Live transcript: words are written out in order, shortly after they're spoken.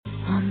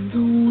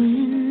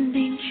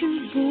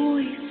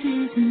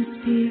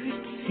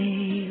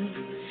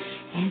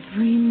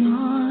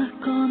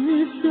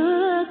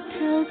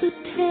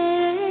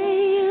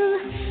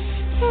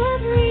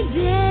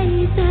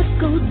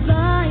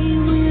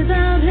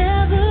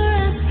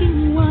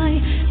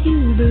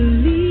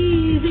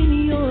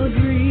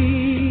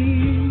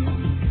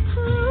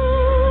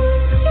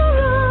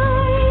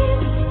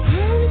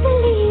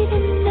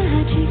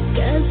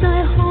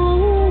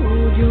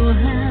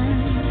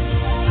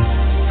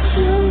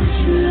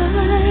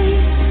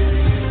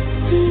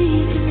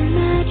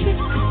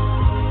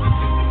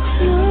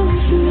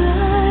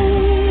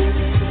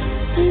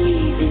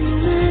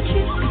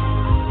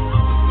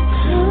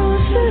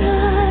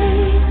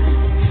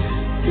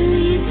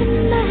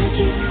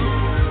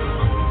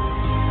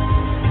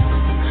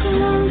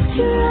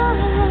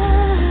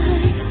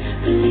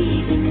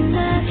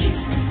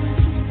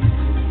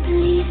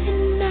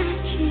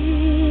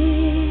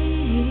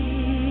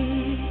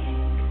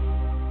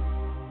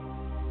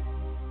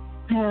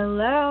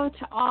Hello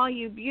to all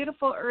you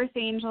beautiful Earth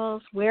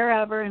angels,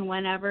 wherever and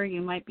whenever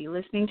you might be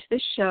listening to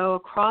this show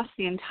across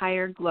the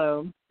entire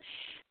globe.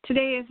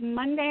 Today is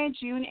Monday,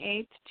 June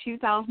 8th,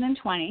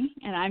 2020,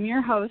 and I'm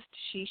your host,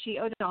 Shishi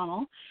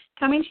O'Donnell,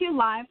 coming to you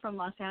live from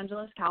Los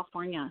Angeles,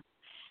 California.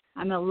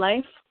 I'm a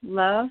life,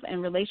 love,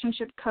 and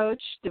relationship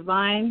coach,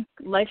 divine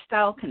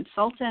lifestyle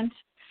consultant,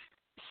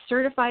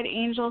 certified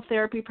angel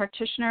therapy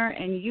practitioner,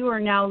 and you are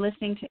now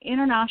listening to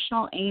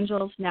International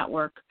Angels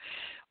Network.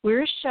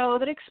 We're a show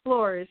that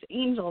explores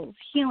angels,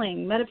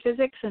 healing,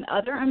 metaphysics, and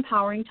other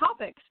empowering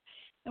topics.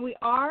 And we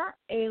are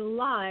a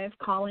live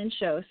call-in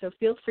show, so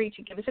feel free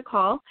to give us a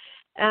call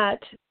at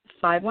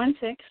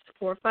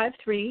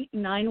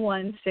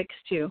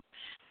 516-453-9162.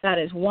 That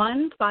is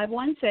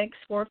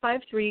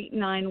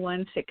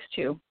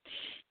 1-516-453-9162.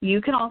 You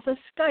can also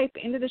Skype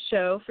into the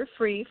show for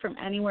free from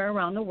anywhere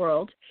around the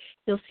world.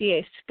 You'll see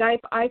a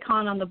Skype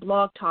icon on the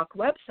Blog Talk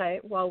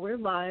website while we're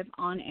live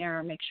on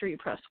air. Make sure you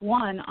press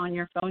 1 on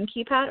your phone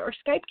keypad or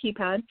Skype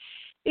keypad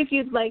if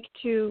you'd like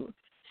to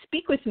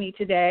speak with me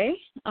today.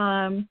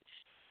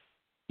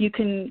 You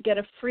can get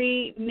a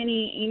free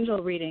mini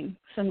angel reading,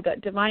 some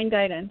divine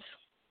guidance,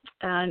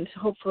 and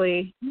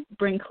hopefully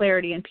bring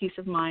clarity and peace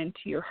of mind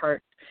to your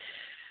heart.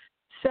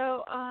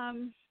 So,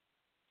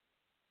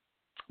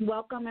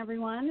 welcome,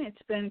 everyone.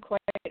 It's been quite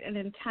an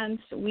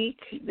intense week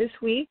this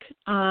week.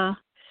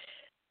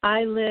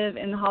 I live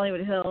in the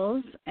Hollywood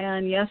Hills,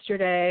 and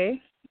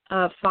yesterday,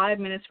 5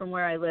 minutes from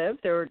where I live,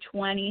 there were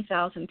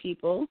 20,000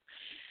 people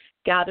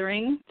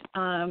gathering,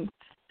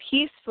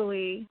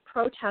 peacefully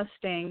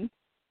protesting,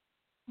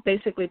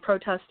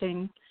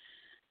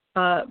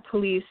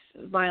 police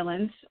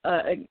violence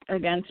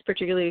against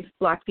particularly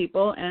Black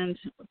people and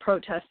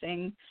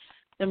protesting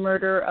the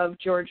murder of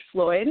George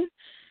Floyd.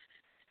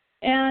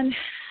 And,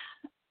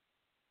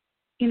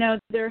 you know,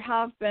 there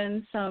have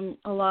been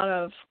a lot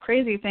of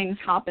crazy things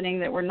happening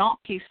that were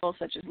not peaceful,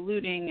 such as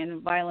looting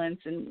and violence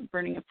and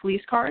burning of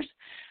police cars.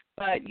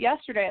 But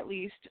yesterday, at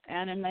least,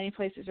 and in many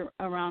places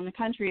around the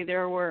country,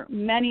 there were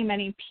many,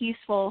 many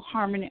peaceful,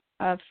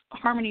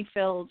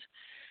 harmony-filled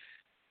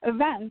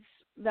events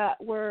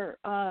that were,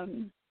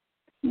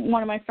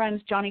 one of my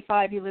friends, Johnny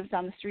Five, he lives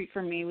down the street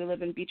from me. We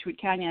live in Beechwood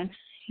Canyon.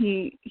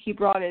 He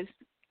brought his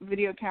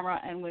video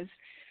camera and was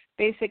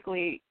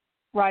basically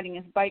riding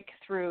his bike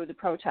through the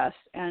protests,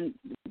 and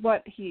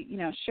what he,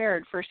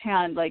 shared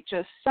firsthand, like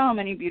just so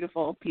many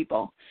beautiful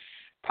people.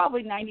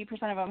 Probably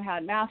 90% of them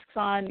had masks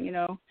on,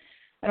 I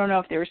don't know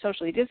if they were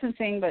socially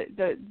distancing, but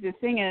the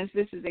thing is,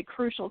 this is a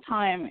crucial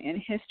time in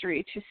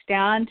history to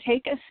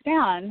take a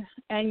stand,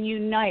 and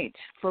unite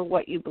for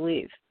what you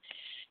believe.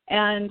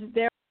 And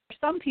there are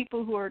some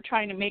people who are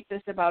trying to make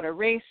this about a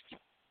race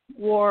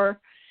war,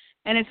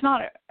 and it's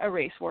not a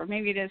race war.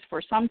 Maybe it is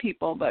for some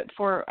people, but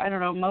for,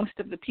 most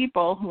of the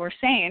people who are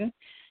saying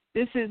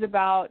this is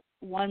about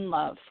one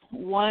love,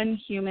 one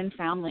human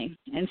family,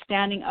 and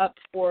standing up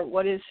for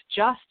what is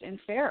just and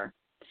fair,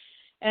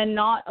 and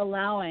not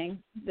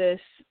allowing these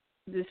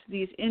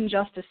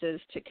injustices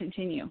to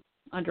continue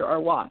under our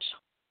watch.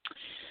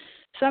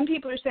 Some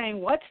people are saying,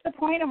 what's the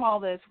point of all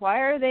this? Why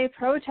are they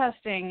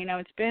protesting?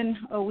 It's been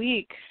a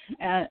week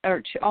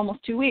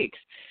almost 2 weeks.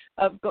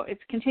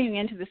 It's continuing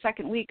into the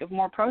second week of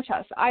more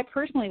protests. I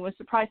personally was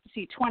surprised to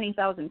see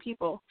 20,000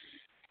 people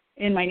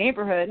in my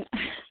neighborhood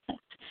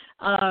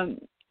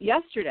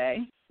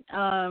yesterday.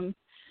 And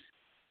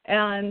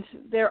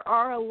there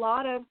are a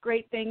lot of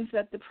great things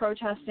that the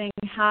protesting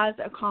has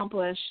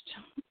accomplished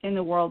in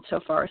the world so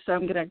far. So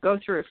I'm going to go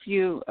through a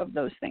few of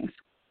those things.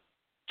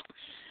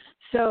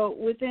 So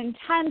within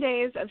 10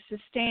 days of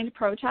sustained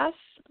protests,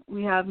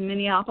 we have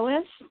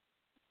Minneapolis,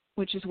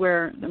 which is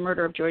where the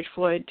murder of George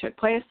Floyd took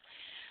place,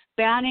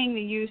 banning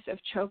the use of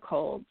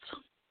chokeholds.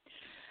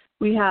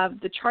 We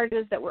have the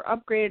charges that were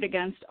upgraded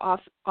against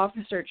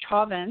Officer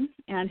Chauvin,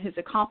 and his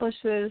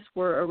accomplices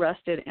were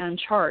arrested and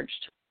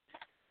charged.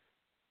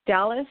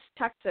 Dallas,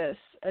 Texas,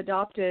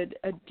 adopted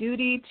a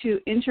duty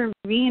to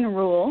intervene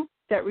rule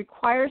that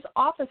requires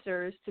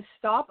officers to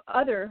stop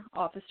other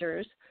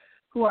officers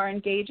who are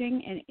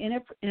engaging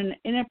in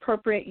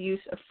inappropriate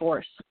use of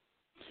force.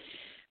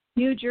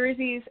 New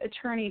Jersey's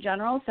Attorney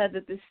General said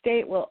that the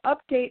state will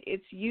update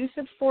its use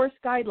of force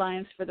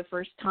guidelines for the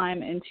first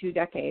time in 2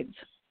 decades.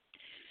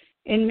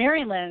 In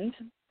Maryland,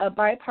 a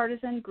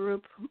bipartisan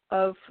group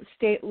of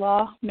state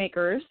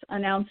lawmakers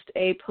announced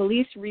a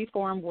police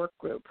reform work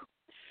group.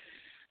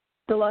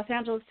 The Los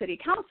Angeles City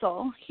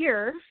Council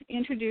here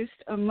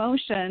introduced a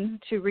motion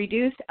to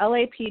reduce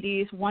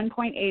LAPD's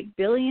 $1.8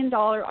 billion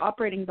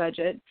operating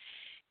budget,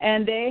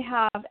 and they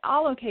have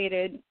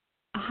allocated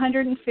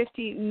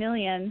 $150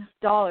 million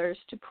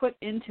to put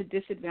into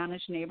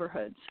disadvantaged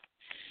neighborhoods.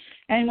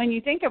 And when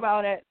you think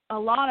about it, a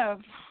lot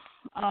of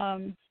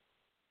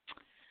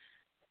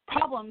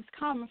problems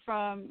come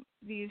from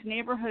these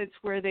neighborhoods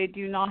where they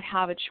do not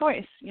have a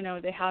choice.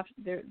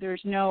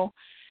 There's no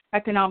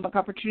economic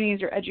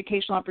opportunities or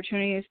educational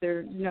opportunities,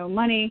 there's no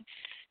money,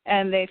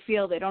 and they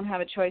feel they don't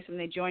have a choice, and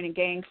they join a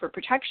gang for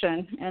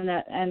protection. And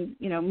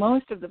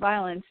most of the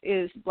violence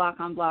is black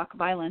on black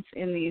violence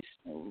in these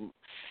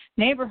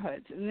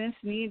neighborhoods. And this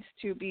needs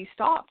to be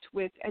stopped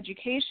with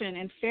education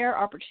and fair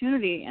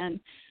opportunity and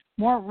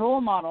more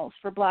role models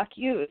for Black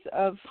youth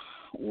of,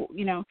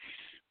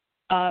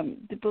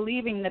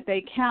 believing that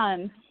they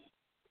can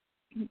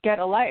get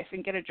a life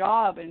and get a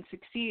job and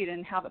succeed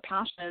and have a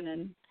passion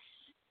and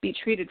be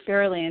treated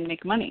fairly and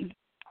make money.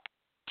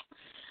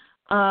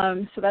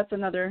 So that's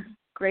another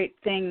great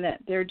thing that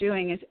they're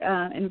doing is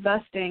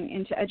investing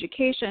into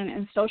education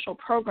and social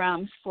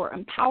programs for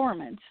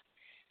empowerment.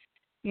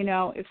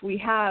 If we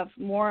have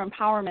more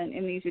empowerment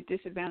in these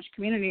disadvantaged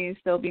communities,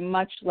 there'll be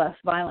much less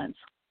violence.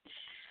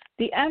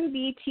 The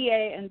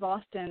MBTA in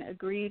Boston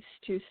agreed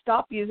to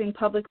stop using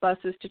public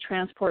buses to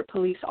transport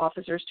police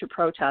officers to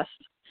protest.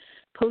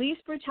 Police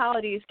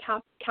brutalities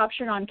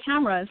captured on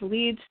cameras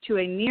leads to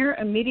a near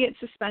immediate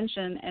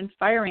suspension and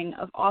firing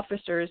of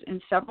officers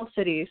in several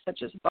cities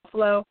such as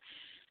Buffalo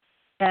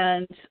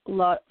and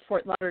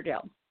Fort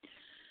Lauderdale.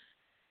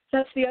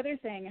 That's the other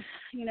thing,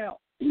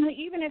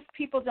 even if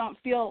people don't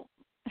feel,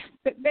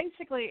 but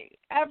basically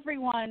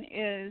everyone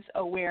is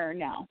aware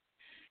now.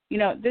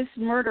 This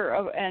murder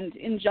and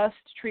unjust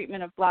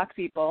treatment of Black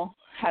people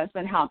has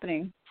been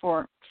happening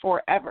for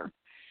forever.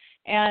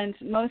 And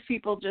most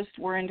people just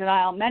were in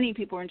denial. Many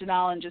people were in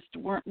denial and just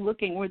would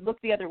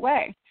look the other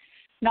way,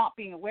 not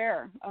being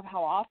aware of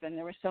how often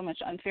there was so much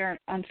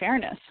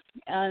unfairness.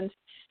 And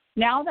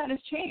now that has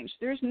changed.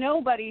 There's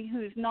nobody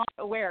who's not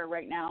aware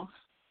right now.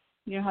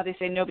 You know how they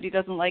say nobody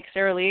doesn't like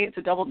Sara Lee? It's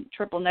a double,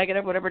 triple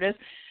negative, whatever it is.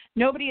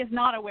 Nobody is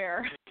not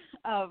aware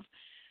of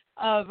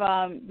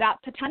that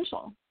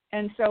potential.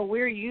 And so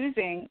we're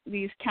using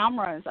these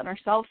cameras on our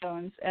cell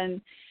phones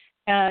and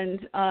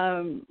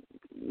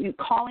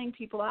calling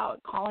people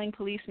out, calling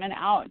policemen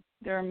out.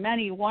 There are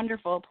many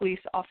wonderful police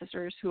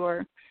officers who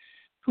are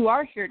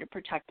here to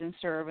protect and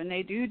serve, and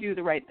they do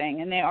the right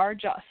thing, and they are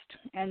just.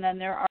 And then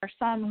there are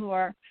some who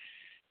are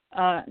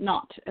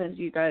not, as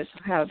you guys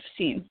have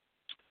seen.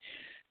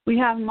 We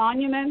have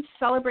monuments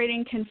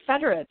celebrating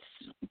Confederates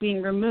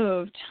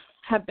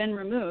have been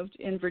removed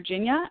in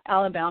Virginia,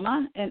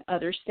 Alabama, and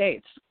other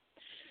states.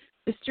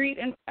 The street,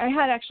 and I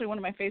had actually one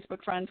of my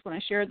Facebook friends when I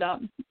shared that,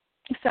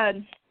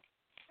 said,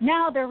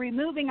 now they're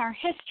removing our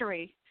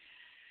history.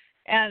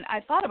 And I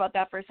thought about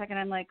that for a second.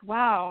 I'm like,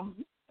 wow,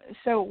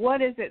 so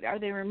what is it? Are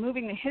they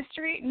removing the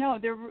history? No,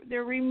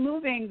 they're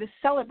removing the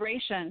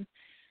celebration.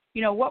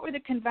 What were the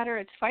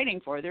Confederates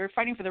fighting for? They were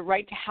fighting for the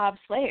right to have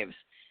slaves.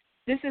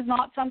 This is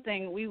not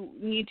something we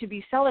need to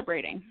be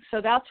celebrating.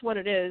 So that's what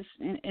it is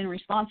in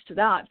response to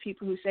that.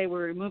 People who say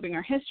we're removing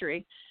our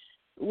history,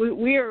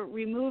 we are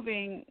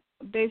removing,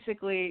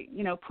 basically,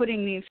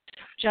 putting these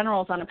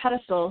generals on a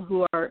pedestal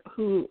who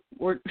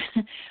were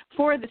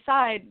for the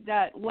side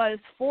that was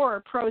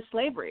for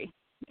pro-slavery,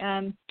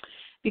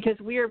 because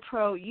we are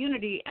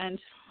pro-unity and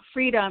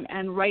freedom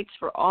and rights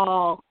for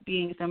all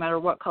beings, no matter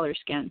what color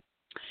skin.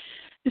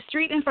 The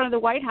street in front of the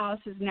White House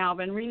has now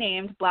been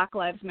renamed Black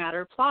Lives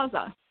Matter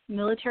Plaza.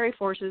 Military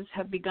forces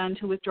have begun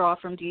to withdraw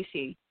from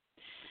D.C.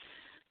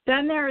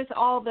 Then there is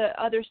all the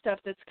other stuff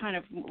that's kind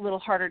of a little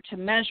harder to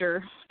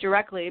measure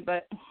directly,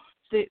 but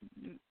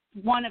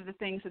one of the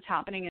things that's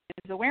happening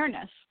is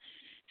awareness.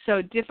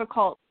 So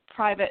difficult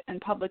private and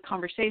public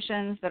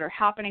conversations that are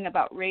happening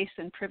about race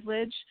and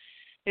privilege.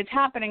 It's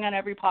happening on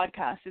every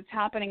podcast. It's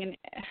happening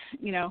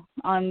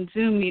on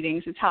Zoom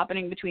meetings. It's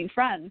happening between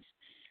friends.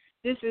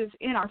 This is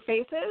in our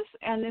faces,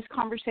 and this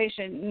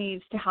conversation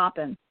needs to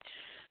happen.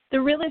 The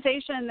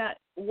realization that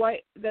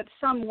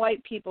some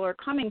white people are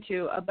coming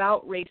to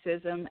about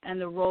racism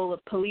and the role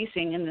of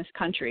policing in this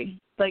country.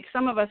 Like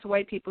some of us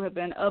white people have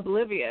been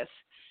oblivious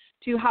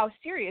to how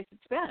serious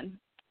it's been.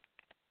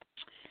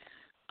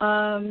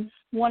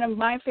 One of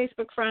my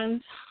Facebook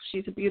friends,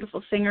 she's a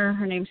beautiful singer.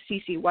 Her name's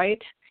Cece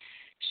White.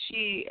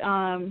 She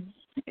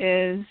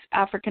is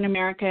African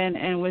American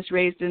and was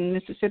raised in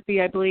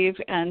Mississippi, I believe.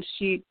 And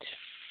she,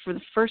 for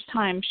the first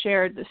time,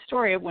 shared the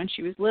story of when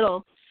she was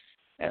little,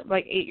 at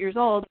like 8 years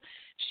old.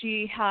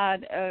 She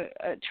had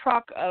a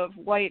truck of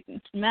white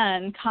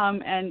men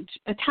come and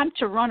attempt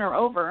to run her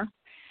over.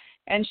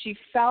 And she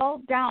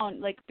fell down,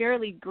 like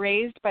barely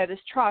grazed by this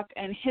truck,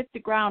 and hit the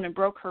ground and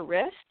broke her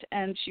wrist.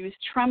 And she was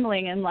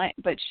trembling,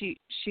 but she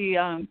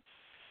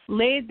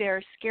laid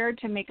there scared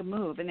to make a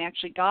move. And they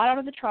actually got out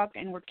of the truck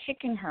and were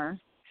kicking her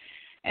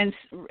and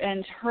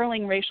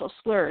hurling racial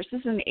slurs.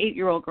 This is an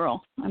 8-year-old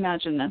girl.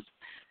 Imagine this,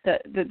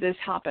 that this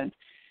happened.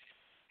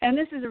 And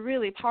this is a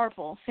really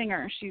powerful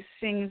singer. She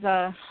sings.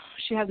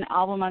 She has an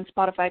album on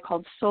Spotify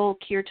called Soul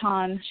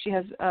Kirtan. She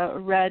has a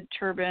red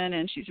turban,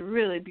 and she's a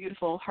really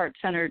beautiful,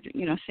 heart-centered,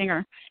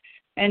 singer.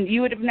 And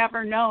you would have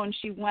never known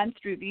she went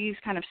through these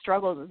kind of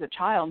struggles as a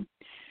child.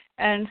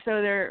 And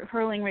so they're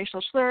hurling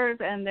racial slurs,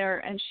 and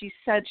she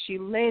said she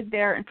laid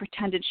there and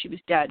pretended she was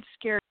dead,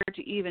 scared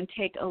to even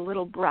take a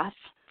little breath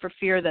for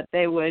fear that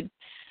they would,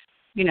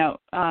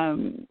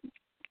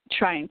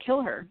 try and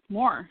kill her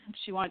more.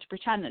 She wanted to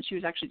pretend that she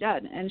was actually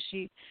dead, and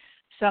she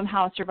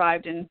somehow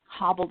survived and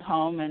hobbled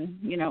home, and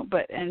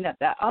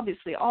that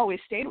obviously always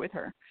stayed with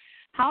her.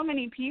 how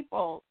many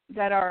people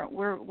that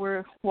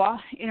we're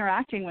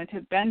interacting with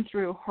have been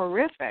through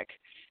horrific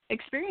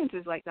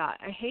experiences like that.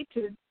 I hate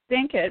to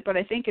think it, but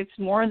I think it's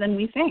more than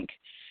we think.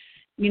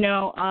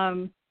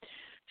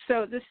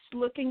 So this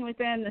looking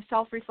within, the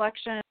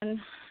self-reflection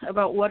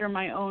about what are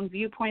my own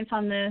viewpoints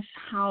on this,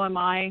 how am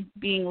I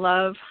being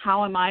loved,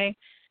 how am I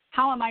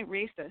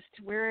racist,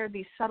 where are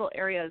these subtle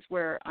areas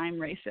where I'm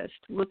racist,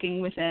 looking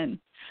within,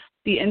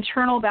 the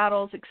internal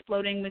battles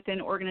exploding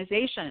within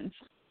organizations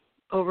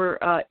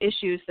over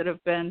issues that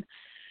have been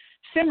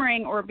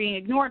simmering or being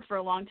ignored for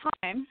a long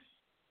time,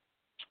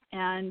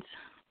 and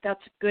that's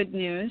good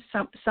news.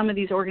 Some of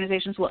these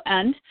organizations will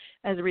end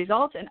as a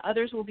result, and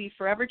others will be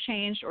forever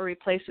changed or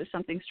replaced with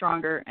something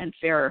stronger and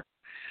fairer.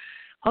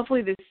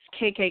 Hopefully this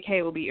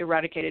KKK will be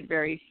eradicated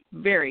very,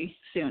 very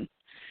soon.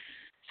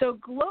 So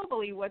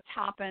globally, what's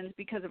happened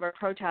because of our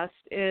protests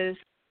is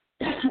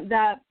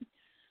that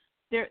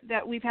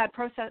we've had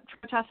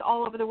protests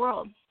all over the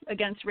world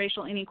against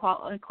racial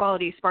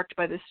inequality sparked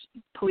by this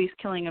police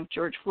killing of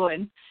George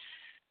Floyd.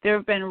 There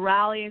have been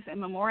rallies and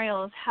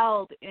memorials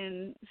held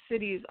in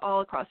cities all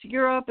across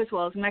Europe, as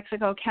well as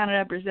Mexico,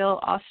 Canada, Brazil,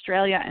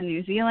 Australia, and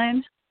New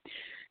Zealand.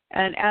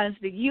 And as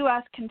the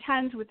U.S.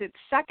 contends with its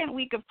second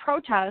week of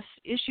protests,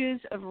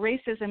 issues of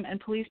racism and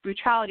police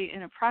brutality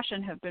and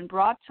oppression have been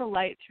brought to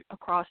light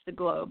across the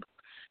globe.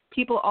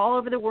 People all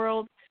over the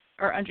world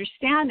are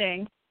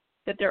understanding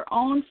that their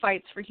own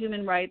fights for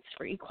human rights,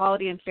 for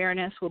equality and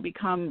fairness will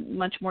become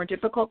much more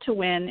difficult to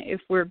win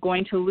if we're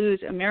going to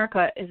lose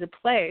America as a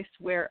place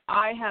where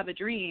I have a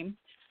dream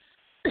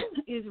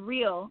is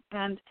real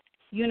and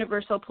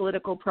universal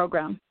political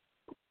program,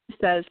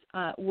 says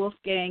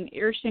Wolfgang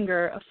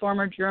Ischinger, a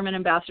former German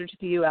ambassador to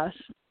the U.S.,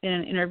 in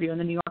an interview in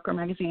the New Yorker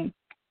magazine.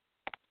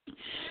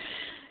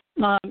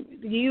 The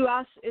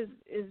U.S.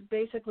 is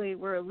basically,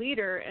 we're a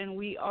leader, and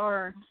we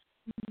are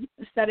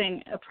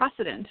setting a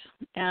precedent,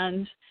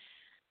 and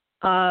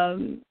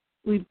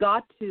we've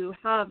got to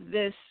have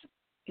this,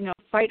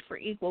 fight for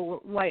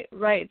equal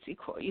rights,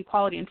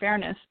 equality, and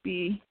fairness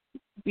be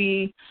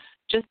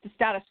just the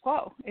status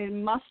quo. It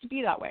must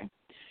be that way.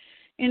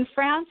 In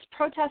France,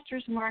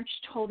 protesters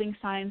marched holding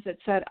signs that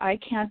said, "I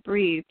can't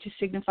breathe," to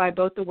signify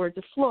both the words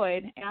of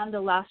Floyd and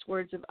the last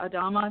words of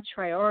Adama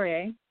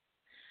Traoré,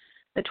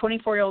 the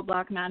 24-year-old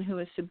black man who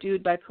was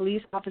subdued by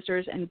police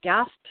officers and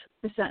gasped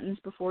the sentence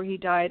before he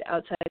died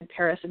outside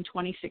Paris in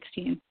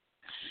 2016.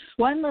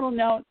 One little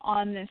note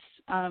on this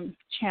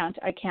chant,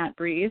 "I can't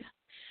breathe."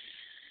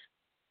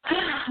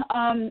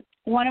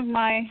 One of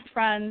my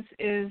friends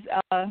is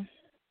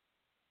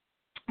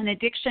an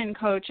addiction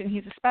coach, and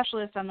he's a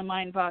specialist on the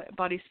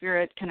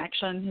mind-body-spirit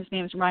connection. His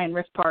name is Ryan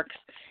Riff Parks.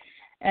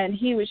 And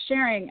he was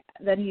sharing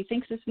that he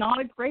thinks it's not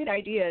a great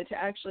idea to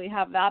actually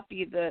have that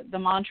be the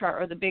mantra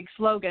or the big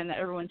slogan that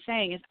everyone's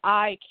saying is,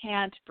 "I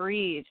can't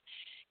breathe,"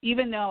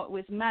 even though it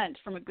was meant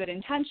from a good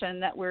intention,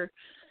 that we're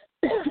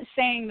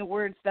saying the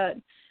words that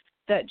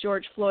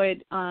George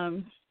Floyd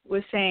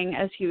was saying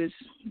as he was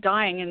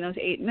dying in those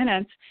 8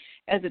 minutes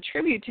as a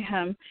tribute to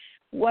him.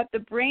 What the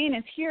brain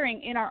is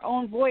hearing in our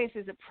own voice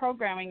is a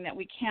programming that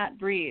we can't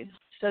breathe.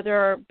 So there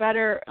are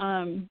better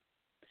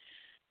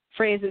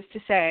phrases to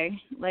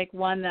say, like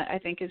one that I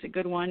think is a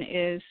good one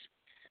is,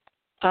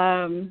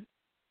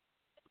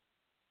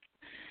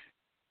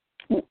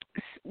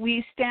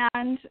 "We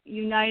stand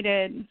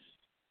united,"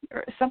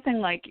 or something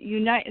like,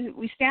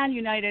 "We stand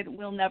united,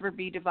 we'll never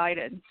be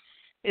divided,"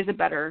 is a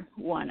better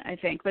one, I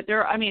think. But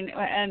there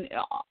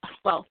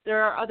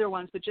are other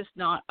ones, but just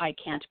not "I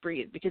can't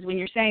breathe," because when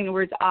you're saying the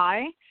words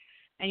 "I"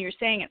 and you're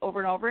saying it over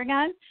and over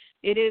again,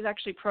 it is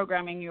actually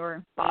programming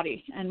your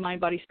body and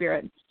mind, body,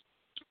 spirit.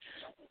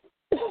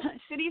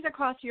 Cities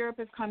across Europe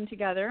have come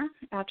together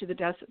after the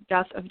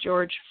death of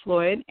George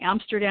Floyd.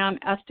 Amsterdam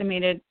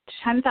estimated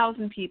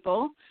 10,000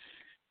 people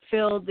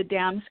filled the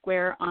Dam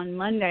Square on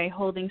Monday,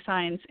 holding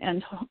signs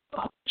and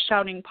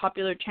shouting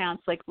popular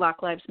chants like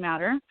 "Black Lives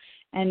Matter"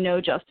 and "No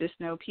Justice,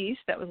 No Peace."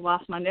 That was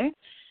last Monday.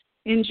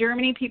 In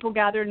Germany, people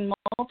gathered in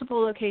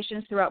multiple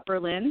locations throughout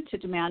Berlin to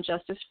demand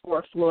justice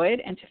for Floyd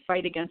and to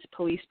fight against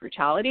police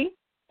brutality.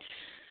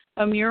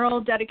 A mural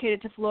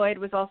dedicated to Floyd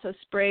was also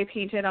spray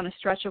painted on a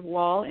stretch of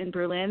wall in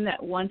Berlin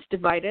that once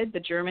divided the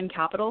German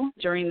capital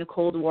during the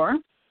Cold War.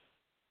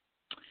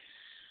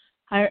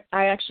 I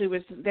actually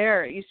was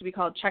there. It used to be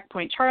called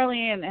Checkpoint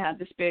Charlie, and they had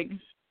this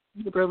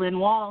the Berlin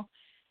Wall.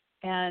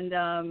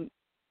 And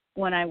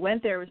when I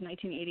went there, it was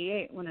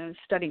 1988 when I was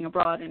studying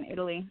abroad in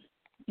Italy,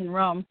 in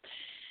Rome.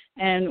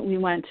 And we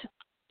went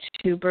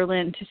to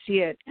Berlin to see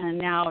it, and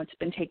now it's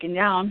been taken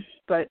down.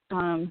 But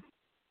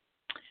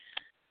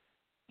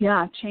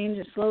change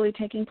is slowly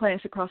taking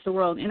place across the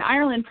world. In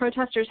Ireland,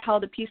 protesters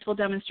held a peaceful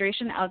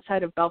demonstration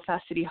outside of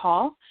Belfast City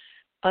Hall.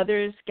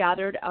 Others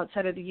gathered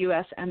outside of the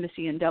U.S.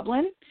 Embassy in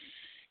Dublin.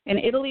 In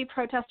Italy,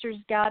 protesters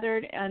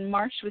gathered and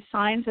marched with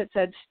signs that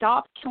said,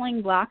 "Stop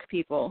killing black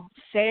people.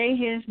 Say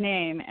his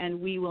name,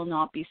 and we will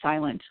not be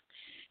silent."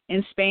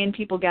 In Spain,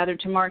 people gathered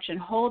to march and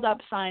hold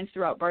up signs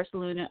throughout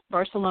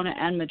Barcelona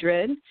and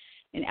Madrid.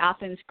 In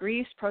Athens,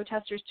 Greece,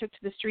 protesters took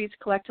to the streets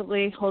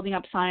collectively, holding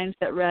up signs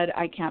that read,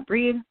 "I can't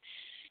breathe."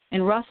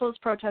 In Brussels,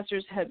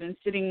 protesters had been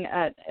sitting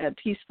at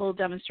peaceful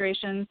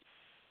demonstrations.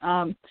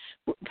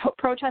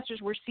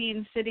 Protesters were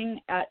seen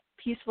sitting at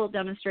peaceful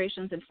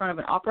demonstrations in front of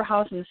an opera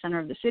house in the center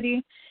of the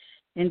city.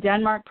 In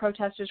Denmark,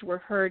 protesters were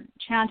heard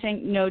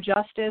chanting, "No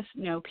justice,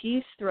 no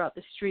peace," throughout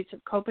the streets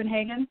of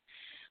Copenhagen,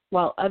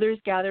 while others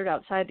gathered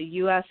outside the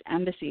U.S.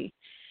 Embassy.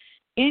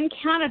 In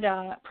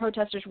Canada,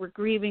 protesters were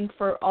grieving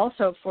for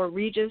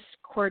Regis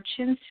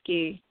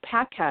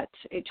Korchinski-Paquet,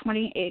 a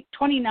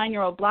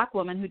 29-year-old black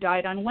woman who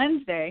died on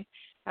Wednesday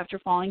after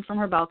falling from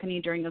her balcony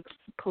during a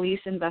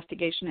police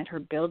investigation at her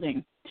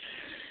building.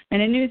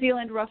 And in New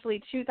Zealand, roughly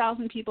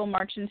 2,000 people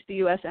marched into the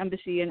U.S.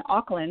 Embassy in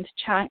Auckland,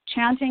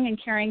 chanting and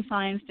carrying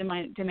signs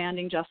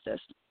demanding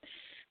justice.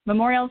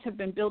 Memorials have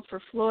been built for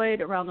Floyd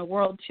around the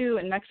world, too.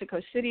 In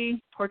Mexico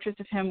City, portraits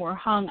of him were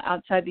hung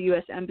outside the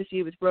U.S.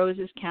 Embassy with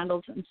roses,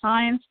 candles, and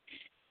signs.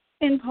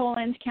 In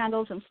Poland,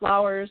 candles and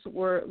flowers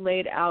were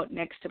laid out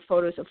next to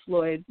photos of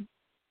Floyd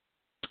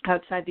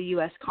outside the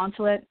U.S.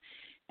 consulate.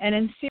 And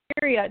in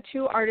Syria,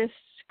 2 artists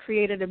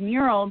created a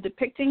mural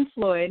depicting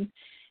Floyd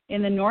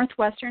in the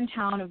northwestern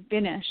town of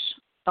Binish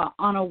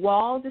on a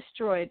wall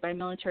destroyed by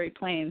military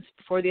planes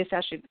before the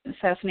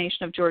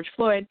assassination of George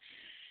Floyd.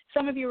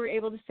 Some of you were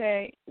able to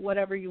say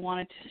whatever you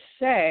wanted to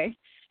say,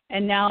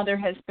 and now there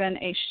has been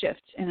a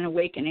shift and an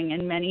awakening,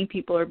 and many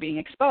people are being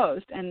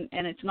exposed, and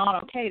it's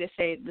not okay to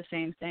say the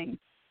same thing.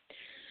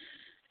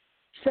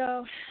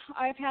 So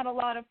I've had a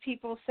lot of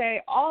people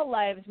say all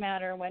lives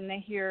matter when they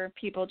hear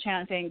people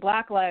chanting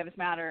Black Lives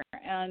Matter,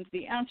 and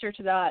the answer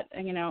to that,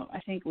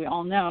 I think we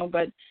all know,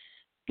 but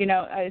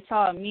I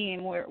saw a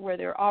meme where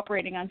they're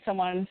operating on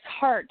someone's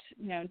heart,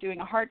 doing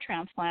a heart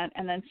transplant,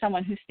 and then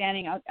someone who's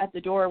standing out at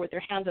the door with their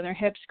hands on their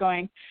hips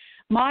going,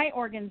 "My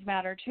organs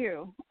matter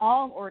too.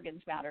 All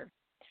organs matter."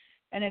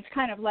 And it's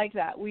kind of like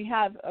that. We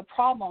have a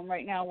problem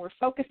right now. We're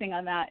focusing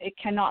on that. It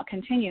cannot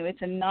continue.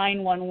 It's a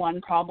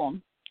 911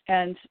 problem,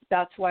 and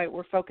that's why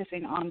we're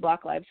focusing on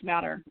Black Lives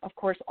Matter. Of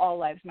course, all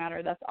lives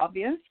matter. That's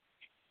obvious.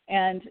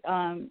 And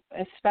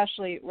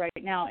especially right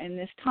now in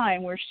this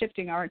time, we're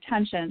shifting our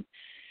attention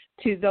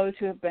to those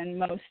who have been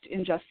most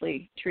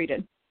unjustly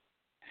treated.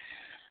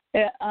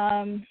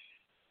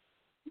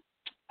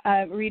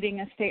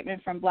 Reading a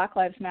statement from Black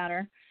Lives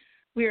Matter,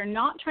 "We are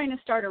not trying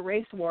to start a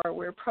race war.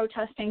 We're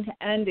protesting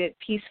to end it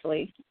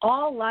peacefully.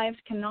 All lives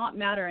cannot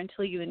matter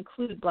until you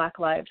include Black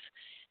lives.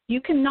 You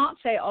cannot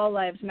say all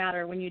lives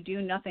matter when you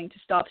do nothing to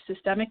stop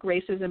systemic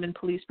racism and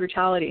police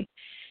brutality.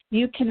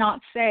 You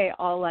cannot say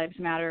all lives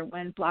matter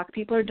when Black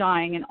people are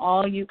dying and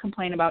all you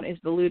complain about is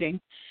the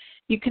looting.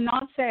 You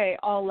cannot say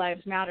all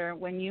lives matter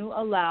when you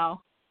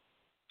allow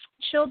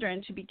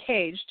children to be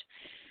caged,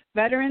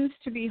 veterans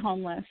to be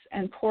homeless,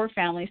 and poor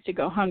families to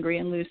go hungry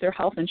and lose their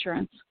health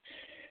insurance.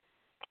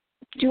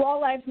 Do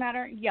all lives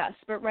matter? Yes,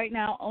 but right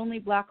now only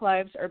Black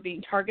lives are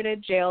being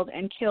targeted, jailed,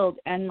 and killed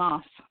en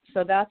masse.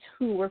 So that's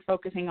who we're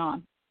focusing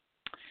on.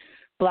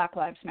 Black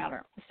Lives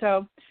Matter.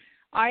 So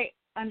I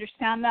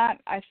understand that.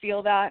 I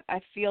feel that.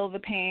 I feel the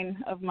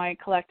pain of my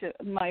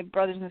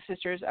brothers and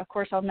sisters. Of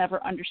course, I'll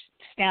never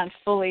understand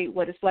fully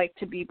what it's like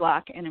to be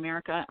Black in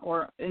America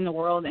or in the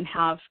world and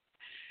have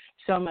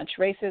so much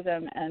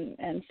racism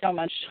and so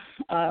much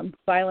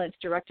violence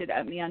directed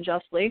at me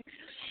unjustly.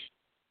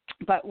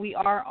 But we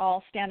are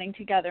all standing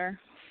together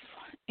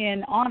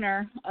in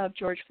honor of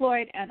George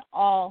Floyd and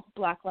all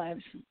Black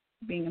lives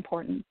being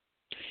important.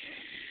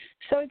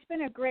 So it's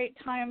been a great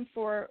time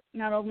for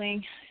not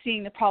only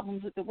seeing the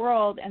problems of the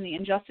world and the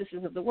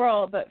injustices of the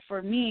world, but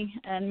for me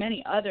and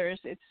many others,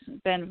 it's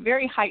been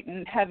very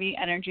heightened, heavy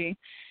energy.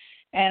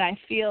 And I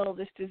feel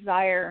this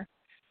desire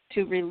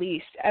to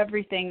release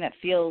everything that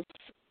feels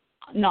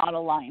not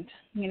aligned.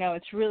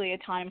 It's really a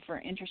time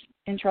for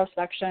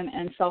introspection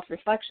and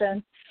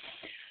self-reflection.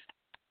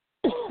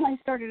 I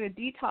started a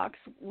detox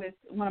with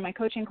one of my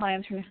coaching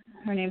clients.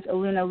 Her name's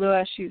Aluna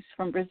Lua. She's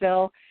from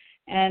Brazil.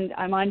 And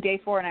I'm on day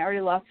 4, and I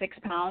already lost 6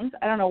 pounds.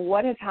 I don't know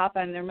what has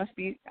happened.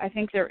 I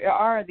think there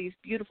are these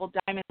beautiful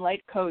diamond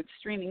light codes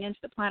streaming into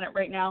the planet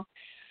right now.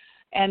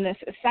 And this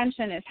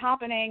ascension is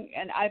happening.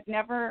 And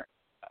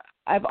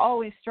I've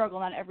always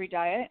struggled on every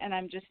diet, and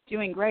I'm just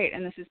doing great.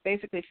 And this is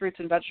basically fruits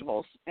and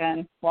vegetables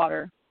and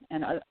water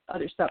and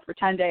other stuff for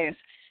 10 days.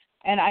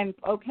 And I'm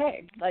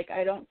okay.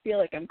 I don't feel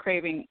like I'm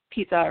craving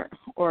pizza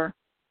or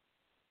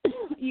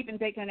even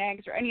bacon and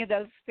eggs or any of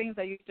those things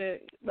I used to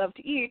love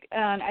to eat.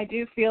 And I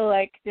do feel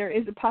like there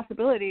is a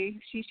possibility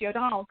Shishi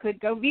O'Donnell could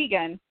go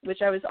vegan,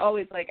 which I was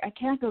always like, I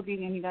can't go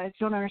vegan, you guys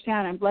don't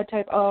understand. I'm blood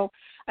type O.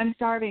 I'm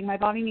starving. My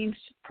body needs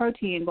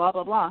protein, blah,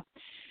 blah, blah.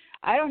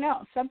 I don't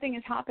know. Something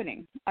is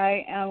happening.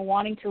 I am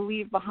wanting to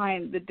leave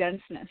behind the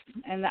denseness,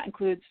 and that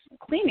includes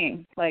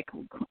cleaning. My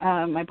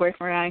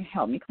boyfriend and I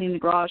helped me clean the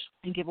garage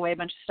and give away a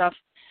bunch of stuff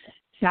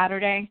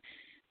Saturday.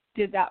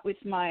 Did that with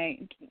my,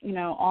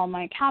 all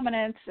my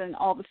cabinets and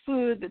all the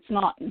food that's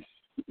not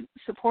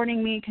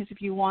supporting me, because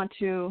if you want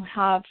to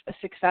have a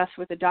success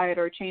with a diet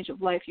or a change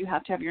of life, you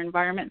have to have your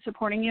environment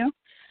supporting you.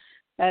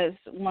 as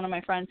one of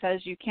my friends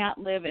says, you can't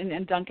live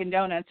in Dunkin'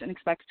 Donuts and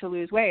expect to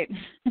lose weight.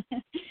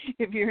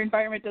 If your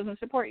environment doesn't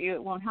support you,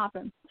 it won't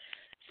happen.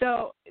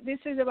 So this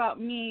is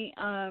about me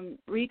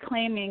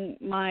reclaiming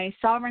my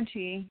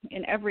sovereignty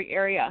in every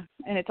area,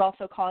 and it's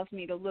also caused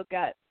me to look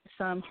at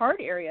some hard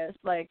areas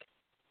like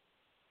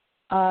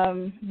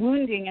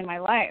wounding in my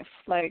life,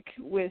 like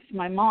with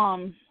my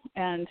mom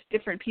and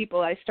different people.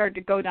 I started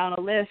to go down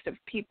a list of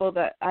people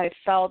that I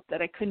felt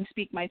that I couldn't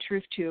speak my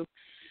truth to,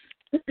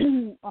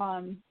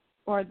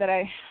 or that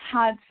I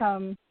had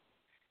some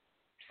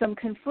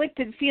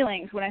conflicted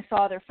feelings when I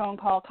saw their phone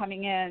call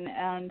coming in,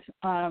 and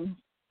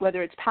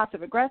whether it's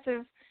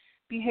passive-aggressive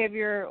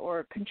behavior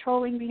or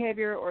controlling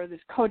behavior or this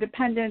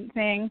codependent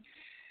thing,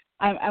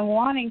 I'm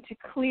wanting to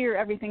clear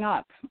everything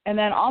up. And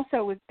then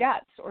also with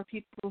debts or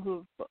people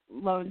who've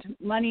loaned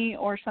money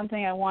or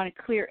something, I want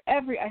to clear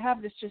I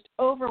have this just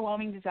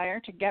overwhelming desire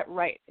to get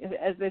right,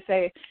 as they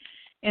say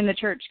in the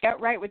church, get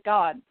right with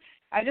God.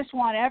 I just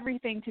want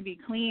everything to be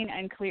clean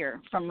and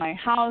clear, from my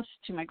house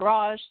to my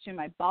garage to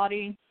my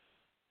body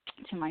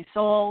to my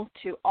soul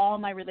to all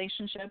my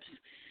relationships.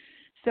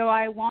 So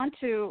I want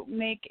to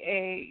make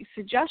a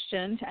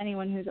suggestion to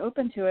anyone who's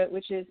open to it,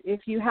 which is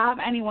if you have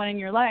anyone in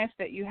your life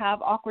that you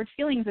have awkward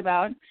feelings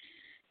about,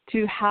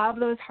 to have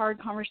those hard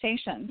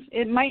conversations.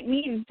 It might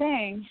mean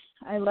saying,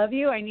 I love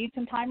you, I need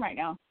some time right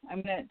now.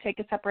 I'm going to take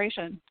a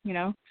separation,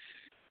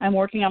 I'm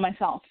working on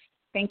myself.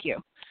 Thank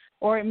you.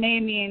 Or it may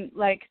mean,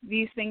 like,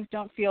 these things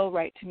don't feel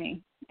right to me,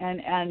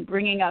 and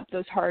bringing up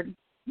those hard,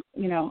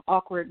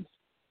 awkward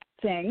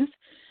things.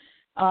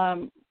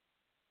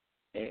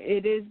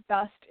 It is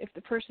best if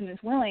the person is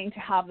willing to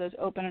have those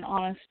open and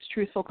honest,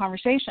 truthful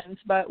conversations,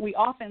 but we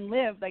often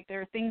live like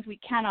there are things we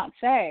cannot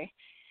say.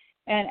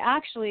 And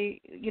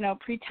actually,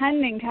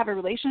 pretending to have a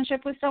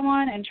relationship with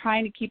someone and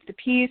trying to keep the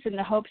peace in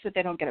the hopes that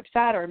they don't get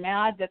upset or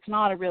mad, that's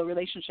not a real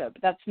relationship.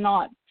 That's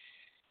not,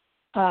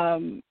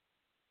 so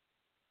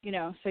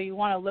you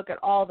want to look at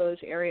all those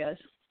areas.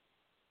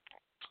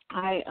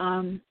 I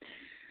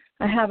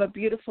have a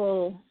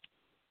beautiful,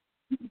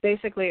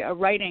 basically a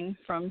writing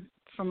from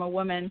a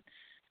woman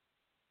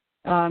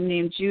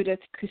named Judith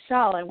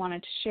Kusel I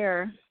wanted to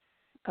share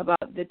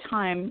about the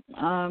time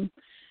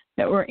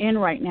that we're in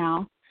right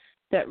now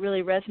that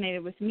really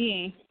resonated with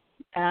me,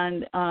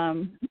 and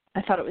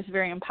I thought it was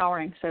very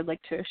empowering, so I'd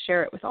like to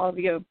share it with all of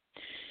you.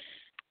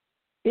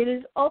 It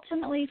is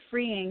ultimately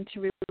freeing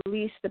to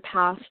release the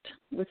past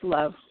with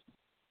love.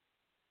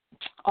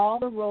 All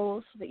the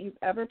roles that you've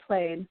ever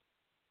played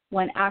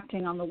when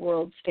acting on the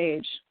world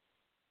stage.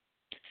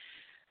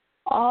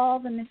 All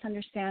the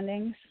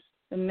misunderstandings,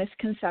 the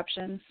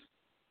misconceptions,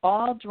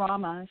 all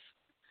dramas,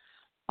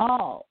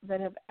 all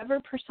that have ever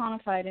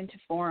personified into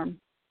form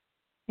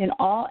in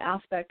all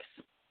aspects,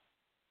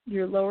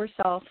 your lower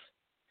self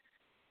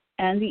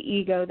and the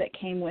ego that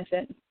came with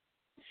it.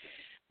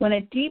 When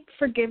a deep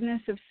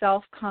forgiveness of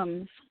self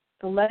comes,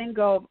 the letting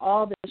go of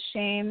all the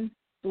shame,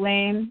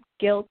 blame,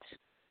 guilt,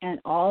 and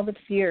all the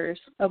fears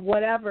of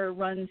whatever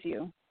runs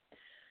you,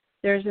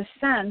 there's a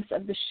sense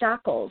of the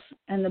shackles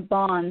and the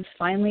bonds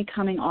finally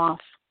coming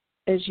off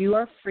as you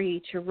are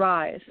free to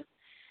rise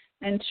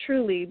and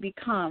truly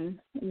become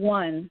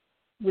one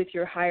with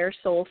your higher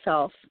soul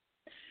self,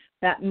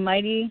 that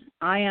mighty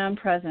I am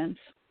presence,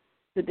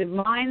 the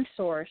divine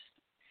source,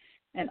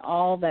 and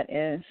all that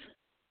is.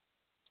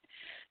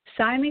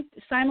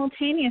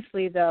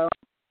 Simultaneously, though,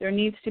 there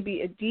needs to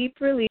be a deep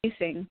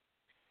releasing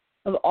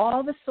of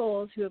all the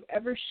souls who have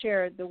ever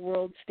shared the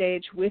world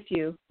stage with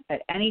you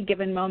at any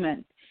given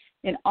moment,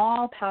 in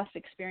all past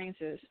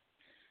experiences,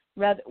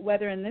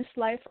 whether in this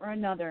life or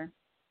another,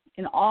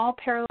 in all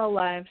parallel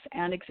lives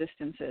and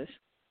existences,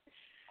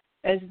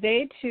 as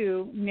they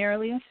too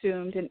merely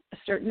assumed a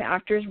certain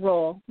actor's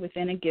role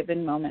within a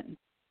given moment.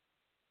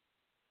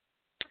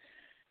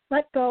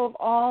 Let go of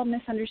all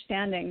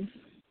misunderstandings,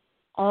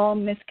 all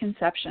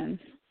misconceptions,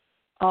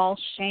 all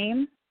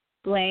shame,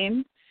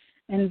 blame,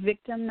 and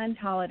victim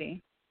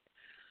mentality,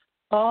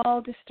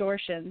 all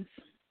distortions,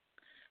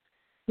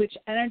 which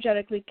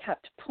energetically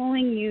kept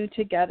pulling you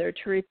together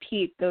to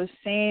repeat those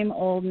same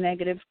old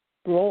negative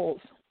roles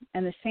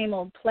and the same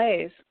old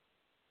plays,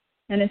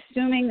 and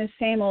assuming the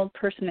same old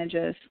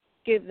personages.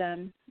 Give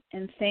them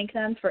and thank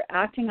them for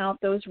acting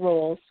out those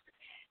roles,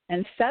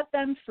 and set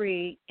them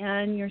free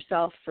and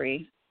yourself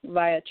free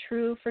via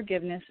true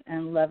forgiveness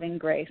and loving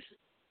grace.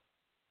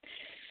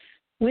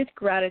 With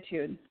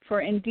gratitude, for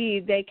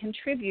indeed they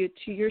contribute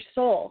to your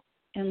soul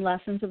in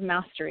lessons of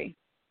mastery.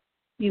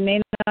 You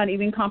may not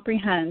even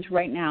comprehend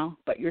right now,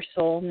 but your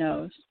soul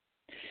knows.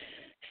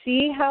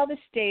 See how the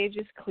stage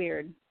is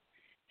cleared.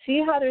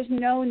 See how there's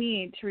no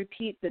need to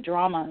repeat the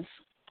dramas,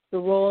 the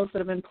roles that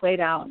have been played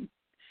out.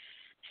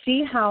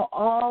 See how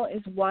all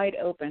is wide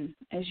open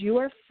as you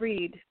are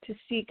freed to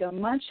seek a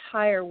much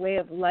higher way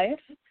of life,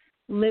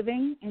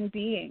 living, and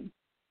being.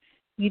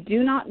 You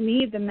do not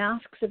need the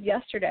masks of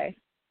yesterday,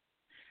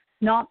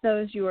 not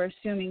those you are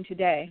assuming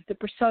today, the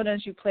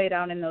personas you played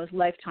out in those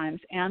lifetimes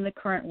and the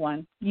current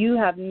one. You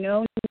have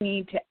no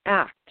need to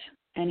act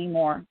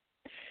anymore.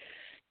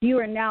 You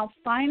are now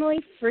finally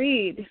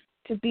freed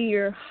to be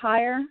your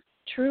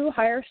true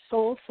higher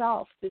soul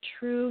self, the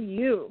true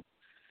you,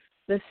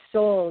 the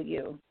soul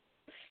you.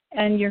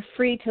 And you're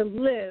free to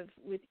live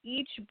with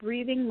each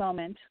breathing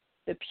moment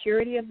the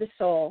purity of the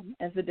soul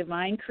as the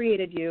divine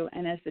created you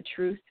and as the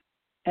truth,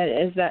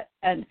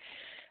 and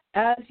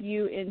as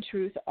you in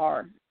truth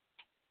are.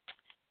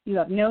 You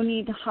have no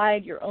need to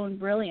hide your own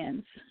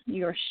brilliance.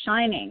 You're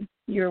shining.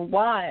 You're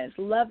wise,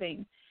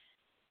 loving,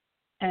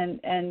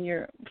 and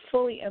you're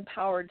fully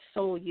empowered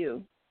soul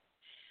you.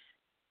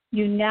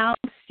 You now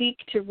seek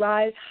to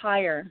rise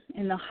higher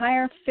in the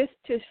higher 5th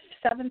to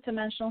 7th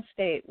dimensional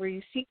state where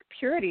you seek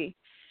purity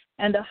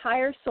and the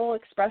higher soul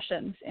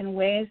expressions in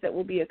ways that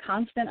will be a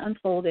constant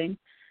unfolding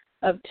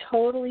of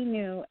totally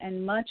new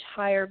and much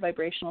higher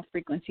vibrational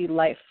frequency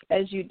life.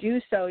 As you do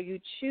so, you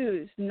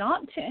choose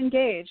not to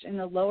engage in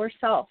the lower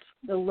self,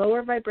 the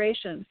lower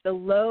vibrations, the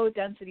low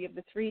density of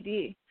the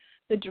 3D,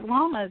 the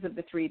dramas of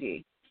the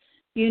 3D.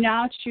 You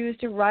now choose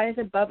to rise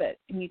above it,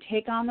 and you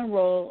take on the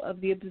role of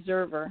the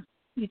observer.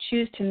 You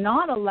choose to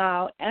not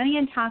allow any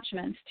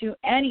attachments to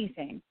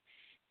anything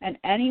and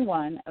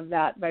anyone of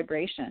that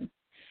vibration.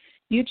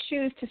 You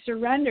choose to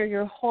surrender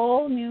your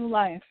whole new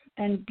life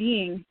and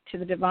being to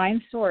the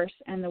divine source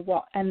and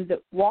walk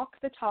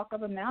the talk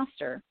of a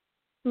master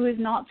who is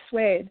not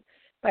swayed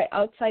by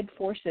outside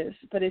forces,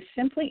 but is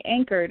simply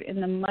anchored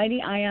in the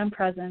mighty I Am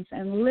presence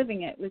and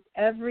living it with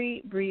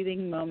every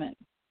breathing moment.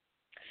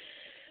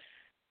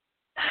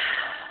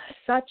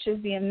 Such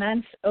is the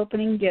immense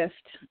opening gift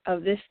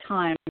of this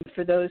time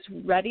for those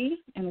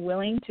ready and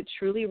willing to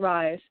truly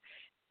rise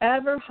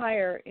ever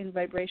higher in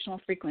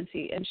vibrational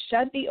frequency and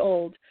shed the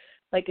old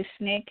like a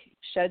snake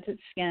sheds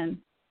its skin,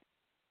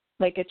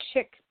 like a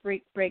chick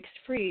breaks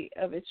free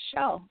of its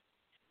shell,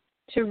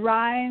 to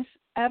rise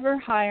ever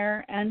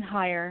higher and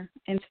higher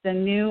into the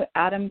new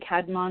Adam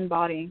Kadmon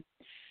body,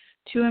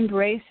 to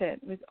embrace it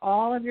with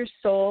all of your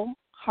soul,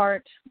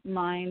 heart,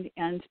 mind,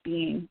 and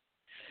being.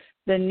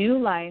 The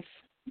new life,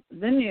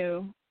 the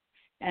new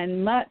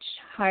and much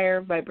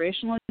higher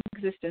vibrational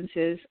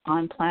existences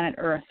on planet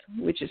Earth,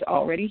 which is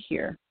already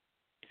here.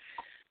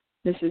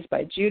 This is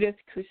by Judith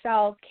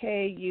Kusel,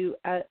 Kusel. You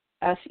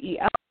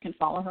can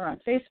follow her on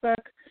Facebook.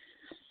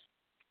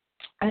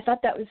 I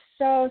thought that was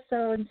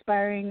so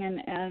inspiring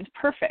and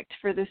perfect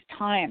for this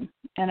time.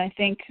 And I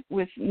think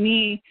with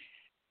me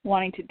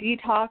wanting to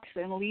detox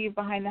and leave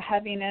behind the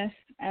heaviness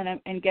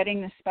and getting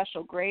this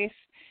special grace,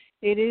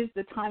 it is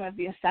the time of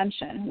the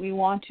ascension. We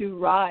want to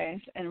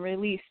rise and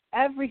release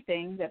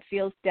everything that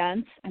feels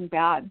dense and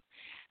bad.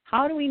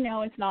 How do we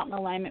know it's not in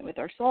alignment with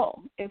our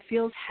soul? It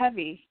feels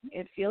heavy.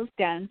 It feels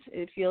dense.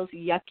 It feels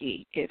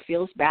yucky. It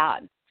feels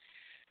bad.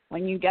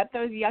 When you get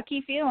those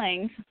yucky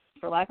feelings,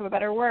 for lack of a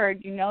better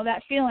word, you know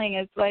that feeling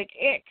is like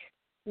ick.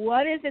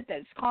 What is it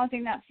that's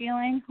causing that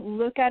feeling?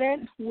 Look at it.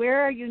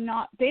 Where are you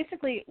not?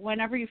 Basically,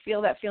 whenever you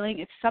feel that feeling,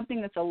 it's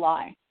something that's a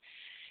lie.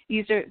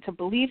 Either it's a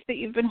belief that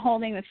you've been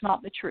holding that's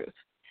not the truth.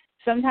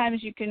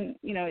 Sometimes you can,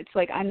 it's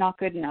like, I'm not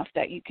good enough,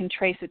 that you can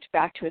trace it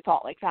back to a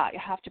thought like that. You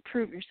have to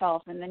prove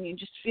yourself, and then you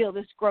just feel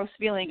this gross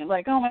feeling of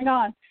like, oh my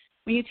God.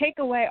 When you take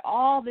away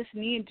all this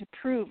need to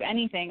prove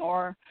anything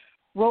or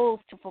roles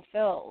to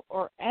fulfill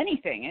or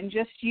anything, and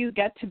just you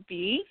get to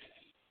be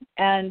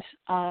and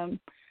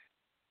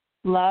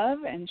love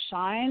and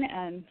shine.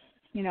 And,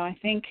 I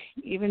think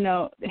even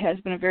though it has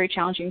been a very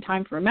challenging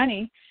time for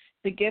many,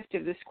 the gift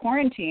of this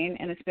quarantine,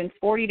 and it's been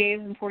 40 days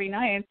and 40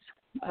 nights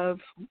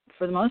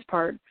for the most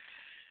part,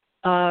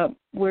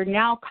 we're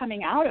now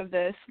coming out of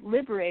this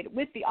liberated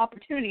with the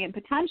opportunity and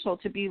potential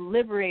to be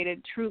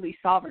liberated, truly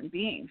sovereign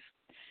beings,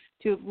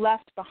 to have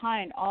left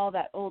behind all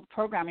that old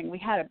programming. We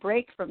had a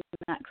break from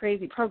that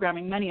crazy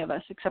programming, many of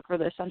us, except for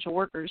the essential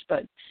workers,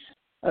 but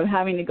of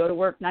having to go to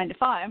work 9 to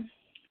 5.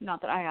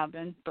 Not that I have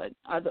been, but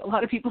a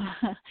lot of people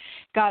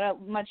got a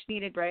much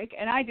needed break,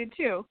 and I did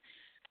too,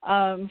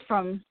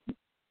 from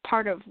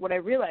part of what I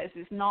realized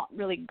is not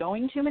really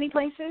going too many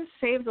places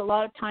saves a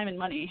lot of time and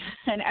money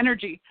and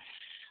energy.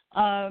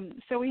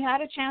 So we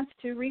had a chance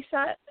to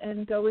reset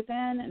and go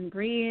within and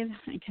breathe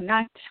and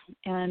connect.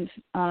 And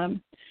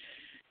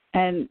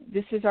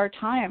this is our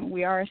time.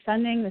 We are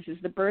ascending. This is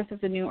the birth of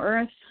the new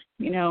earth.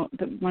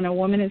 When a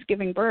woman is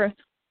giving birth,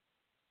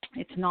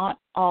 it's not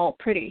all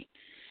pretty.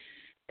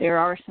 There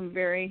are some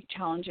very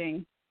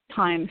challenging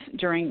times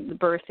during the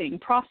birthing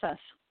process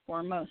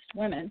for most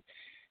women.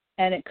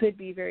 And it could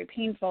be very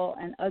painful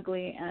and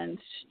ugly and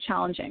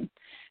challenging.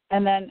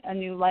 And then a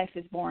new life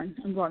is born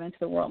and brought into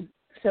the world.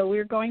 So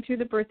we're going through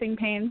the birthing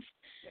pains,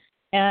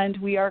 and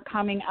we are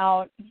coming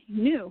out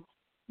new.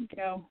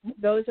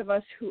 Those of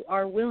us who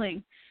are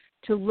willing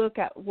to look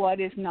at what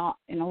is not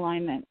in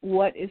alignment,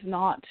 what is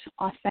not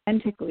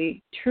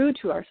authentically true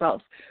to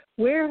ourselves.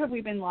 Where have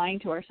we been lying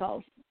to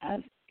ourselves,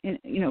 as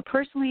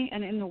personally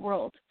and in the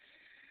world,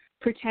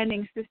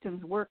 pretending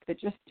systems work that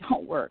just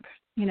don't work?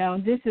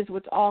 This is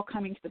what's all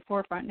coming to the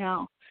forefront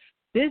now.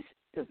 This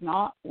does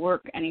not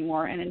work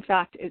anymore, and in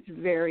fact, it's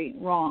very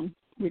wrong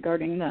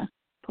regarding the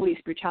police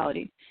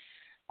brutality.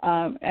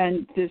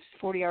 and this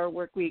 40-hour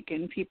work week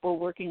and people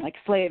working like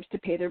slaves to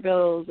pay their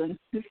bills, and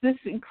this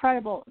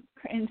incredible,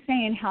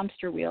 insane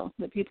hamster wheel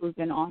that people have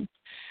been on,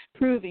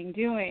 proving,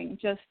 doing,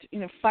 just,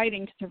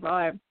 fighting to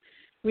survive.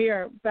 We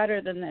are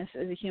better than this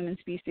as a human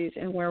species,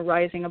 and we're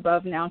rising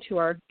above now to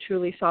our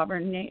truly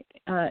sovereign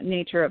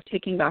nature of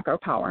taking back our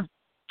power.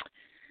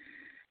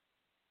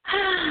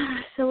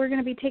 So we're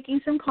going to be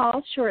taking some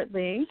calls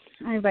shortly.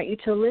 I invite you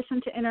to listen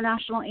to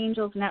International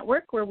Angels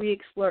Network, where we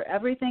explore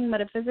everything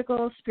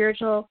metaphysical,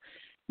 spiritual,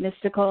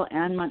 mystical,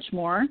 and much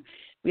more.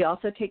 We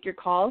also take your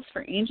calls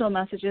for angel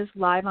messages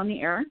live on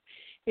the air.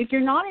 If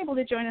you're not able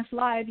to join us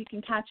live, you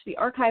can catch the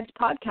archived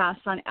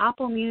podcasts on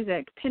Apple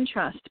Music,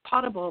 Pinterest,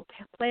 Potable,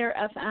 Player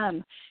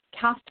FM,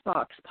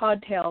 Castbox,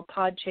 Podtail,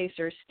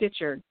 Podchaser,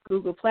 Stitcher,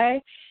 Google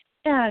Play,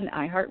 and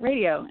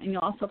iHeartRadio. And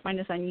you'll also find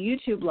us on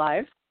YouTube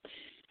Live.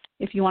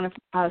 If you want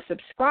to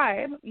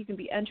subscribe, you can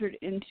be entered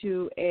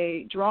into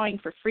a drawing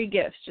for free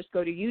gifts. Just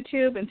go to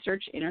YouTube and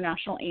search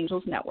International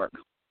Angels Network.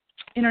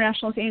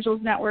 International Angels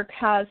Network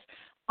has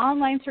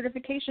online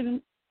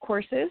certification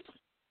courses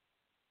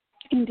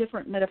in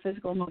different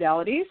metaphysical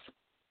modalities.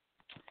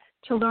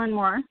 To learn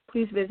more,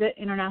 please visit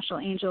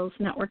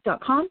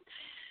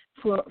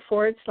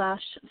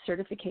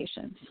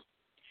internationalangelsnetwork.com/certifications.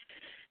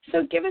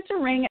 So give us a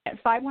ring at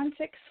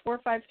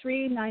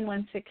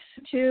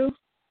 516-453-9162.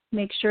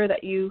 Make sure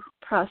that you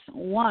press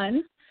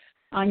 1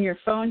 on your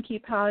phone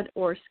keypad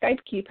or Skype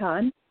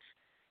keypad,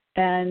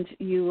 and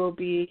you will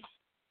be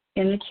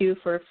in the queue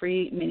for a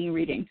free mini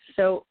reading.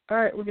 So, all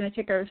right, we're going to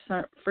take our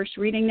first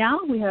reading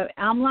now. We have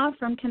Amla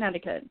from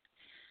Connecticut.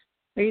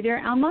 Are you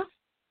there, Alma?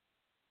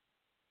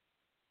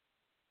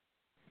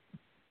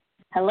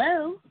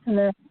 Hello.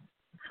 Hello.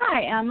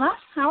 Hi, Alma.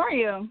 How are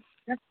you?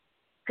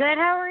 Good.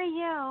 How are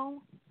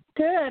you?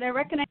 Good. I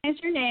recognize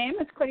your name.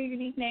 It's quite a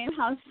unique name.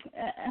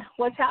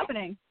 What's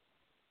happening?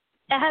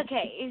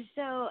 Okay.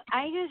 So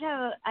I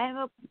have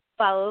a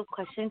follow-up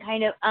question,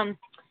 kind of.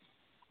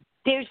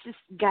 There's this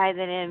guy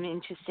that I'm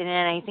interested in.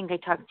 I think I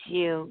talked to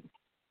you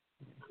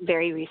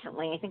very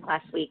recently. I think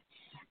last week,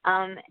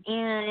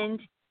 and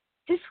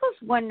just was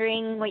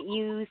wondering what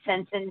you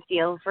sense and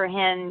feel for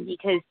him,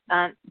 because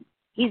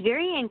he's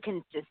very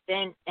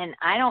inconsistent, and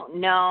I don't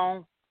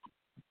know.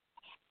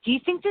 Do you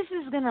think this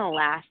is going to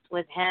last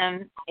with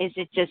him? Is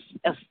it just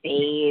a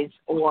phase,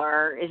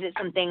 or is it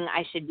something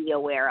I should be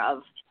aware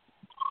of?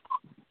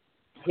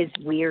 His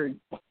weird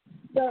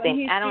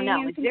thing. I don't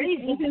know. It's very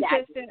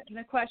inconsistent. And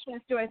the question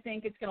is, do I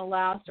think it's going to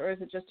last, or is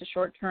it just a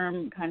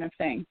short-term kind of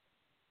thing?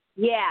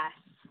 Yes.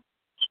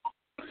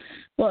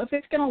 Well, if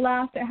it's going to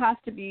last, it has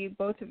to be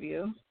both of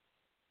you.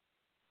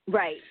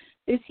 Right.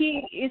 Is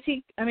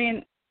he, I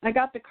mean, I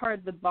got the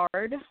card, the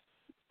Bard,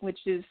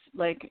 which is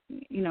like,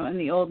 in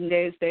the olden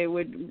days, they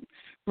would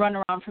run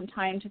around from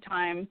time to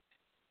time.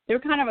 They're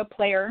kind of a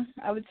player,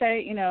 I would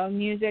say,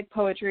 music,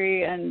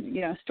 poetry, and,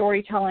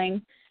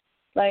 storytelling.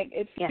 Like,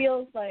 it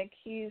feels like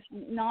he's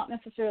not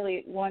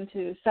necessarily one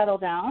to settle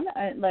down.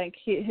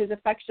 His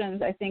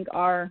affections, I think,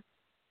 are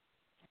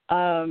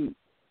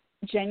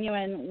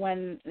genuine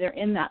when they're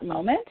in that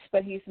moment,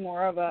 but he's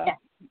more of a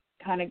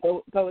kind of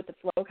go with the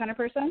flow kind of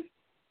person.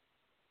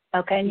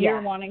 Okay. And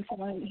you're wanting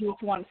someone who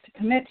wants to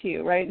commit to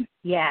you, right?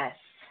 Yes.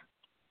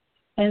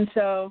 And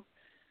so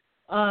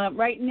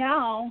right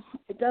now,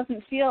 it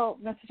doesn't feel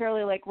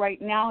necessarily like right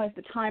now is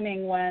the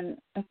timing when,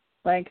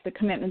 like, the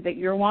commitment that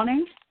you're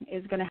wanting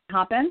is going to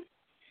happen.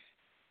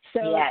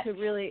 So to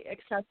really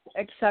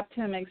accept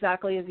him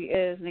exactly as he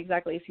is and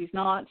exactly as he's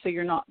not, so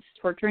you're not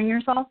torturing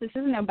yourself. This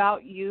isn't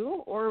about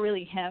you or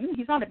really him.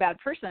 He's not a bad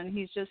person.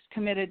 He's just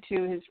committed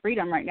to his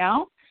freedom right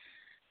now.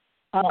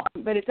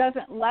 But it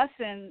doesn't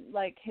lessen,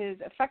 like, his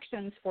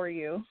affections for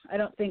you. I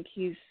don't think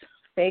he's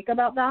fake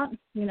about that.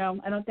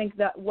 I don't think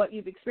that what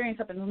you've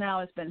experienced up until now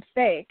has been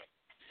fake.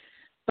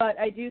 But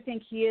I do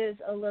think he is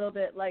a little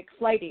bit, like,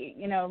 flighty,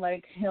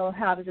 like he'll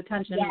have his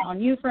attention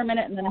on you for a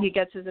minute and then he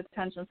gets his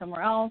attention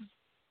somewhere else.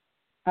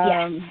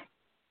 And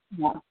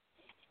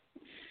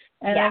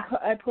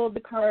I pulled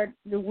the card,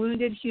 the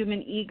Wounded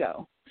Human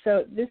Ego.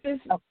 So this is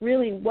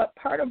really what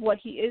part of what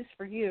he is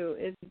for you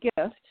is a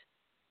gift,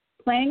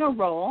 playing a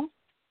role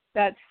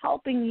that's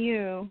helping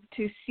you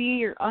to see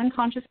your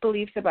unconscious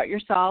beliefs about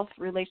yourself,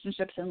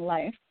 relationships, and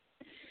life,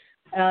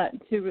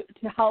 to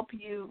help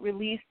you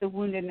release the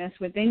woundedness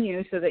within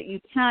you so that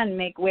you can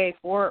make way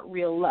for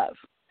real love.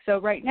 So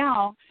right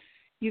now,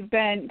 you've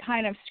been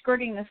kind of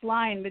skirting this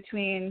line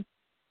between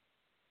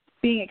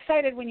being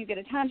excited when you get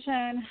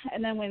attention,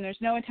 and then when there's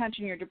no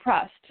attention, you're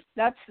depressed.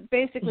 That's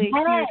basically a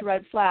huge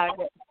red flag.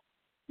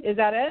 Is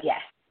that it?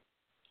 Yes.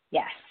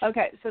 Yes.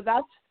 Okay, so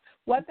that's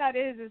what that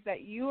is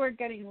that you are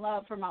getting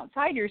love from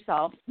outside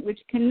yourself,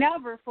 which can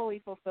never fully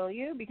fulfill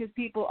you because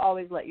people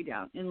always let you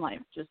down in life,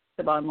 just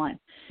the bottom line.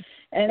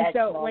 And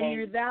so when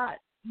you're that,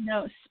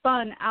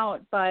 spun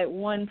out by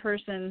one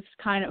person's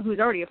kind of, who's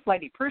already a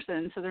flighty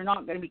person, so they're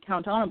not going to be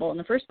count-onable in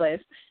the first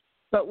place,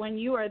 but when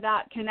you are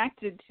that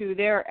connected to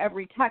their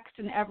every text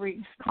and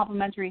every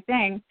complimentary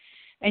thing,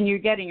 and you're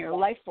getting your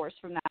life force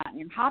from that and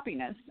your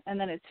happiness, and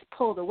then it's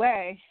pulled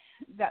away,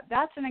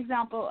 that's an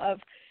example of,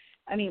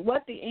 I mean,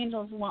 what the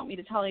angels want me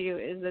to tell you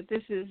is that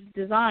this is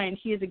designed,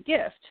 he is a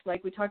gift,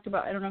 like we talked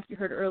about, I don't know if you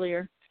heard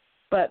earlier,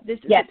 but this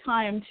is a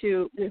time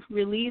to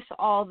release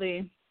all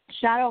the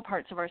shadow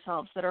parts of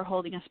ourselves that are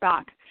holding us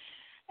back.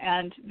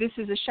 And this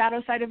is a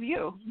shadow side of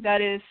you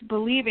that is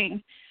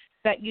believing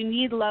that you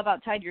need love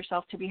outside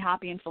yourself to be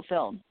happy and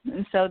fulfilled.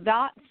 And so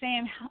that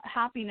same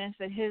happiness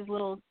that his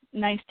little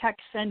nice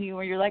text send you,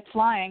 where you're like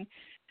flying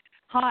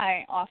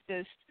high off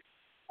this,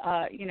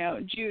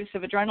 juice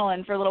of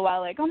adrenaline for a little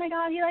while, like, oh my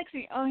God, he likes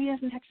me. Oh, he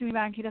hasn't texted me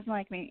back. He doesn't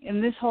like me.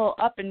 And this whole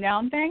up and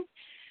down thing,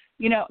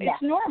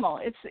 it's normal.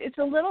 It's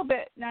a little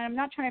bit, now I'm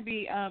not trying to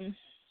be,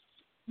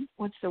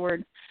 what's the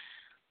word?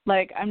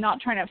 Like, I'm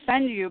not trying to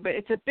offend you, but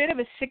it's a bit of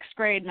a sixth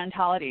grade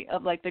mentality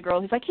of like the girl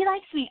who's like, he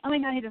likes me. Oh my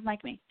God, he doesn't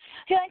like me.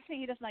 He likes me.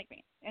 He doesn't like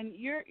me. And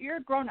you're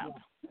a grown up.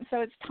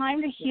 So it's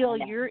time to heal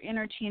your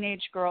inner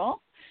teenage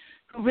girl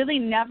who really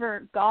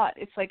never got,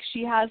 it's like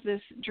she has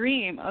this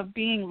dream of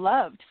being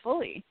loved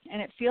fully.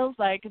 And it feels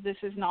like this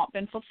has not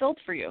been fulfilled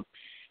for you.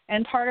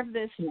 And part of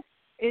this is,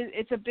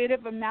 it's a bit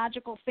of a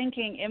magical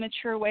thinking,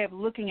 immature way of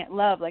looking at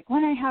love. Like,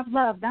 when I have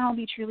love, then I'll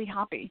be truly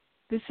happy.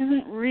 This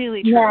isn't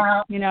really true,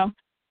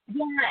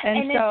 Yeah,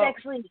 and so, it's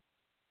actually,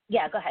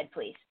 go ahead,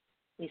 please.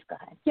 Please go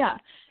ahead. Yeah,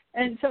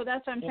 and so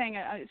that's what I'm saying.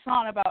 It's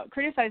not about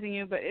criticizing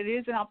you, but it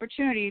is an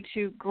opportunity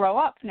to grow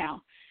up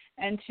now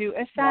and to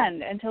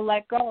ascend and to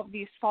let go of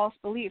these false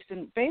beliefs.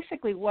 And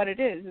basically what it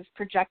is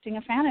projecting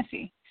a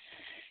fantasy.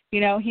 He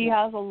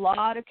has a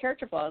lot of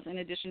character flaws in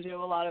addition to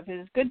a lot of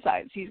his good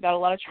sides. He's got a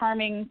lot of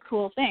charming,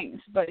 cool things,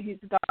 but he's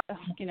got,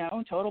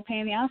 total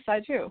pain in the ass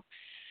side too.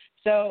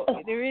 So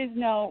there is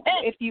no,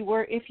 if he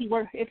were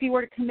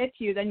to commit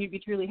to you, then you'd be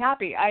truly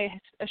happy. I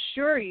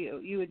assure you,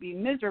 you would be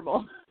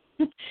miserable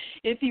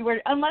if he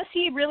were, unless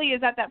he really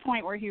is at that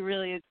point where he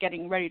really is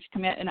getting ready to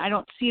commit. And I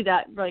don't see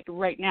that like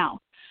right now.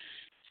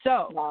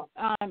 So,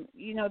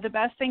 the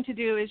best thing to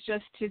do is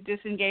just to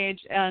disengage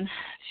and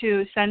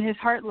to send his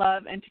heart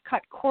love and to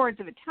cut cords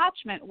of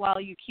attachment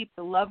while you keep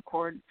the love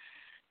cord.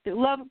 The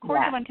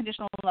cords of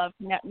unconditional love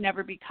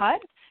never be cut.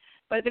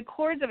 But the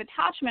cords of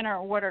attachment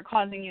are what are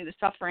causing you the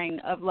suffering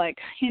of like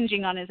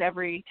hinging on his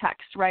every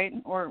text, right?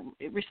 Or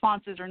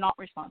responses or not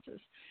responses.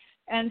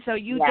 And so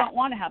you don't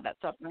want to have that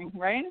suffering,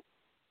 right?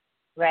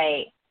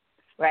 Right.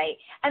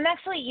 I'm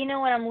actually,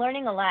 what I'm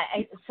learning a lot.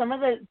 Some of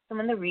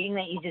the reading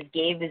that you just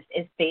gave is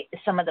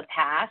some of the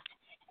past,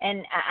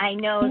 and I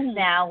know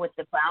now with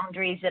the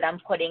boundaries that I'm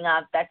putting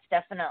up, that's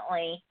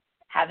definitely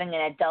having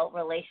an adult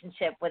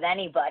relationship with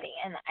anybody,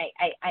 and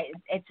I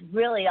it's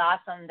really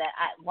awesome that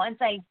once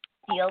I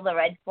feel the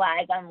red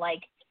flag, I'm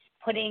like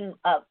putting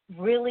up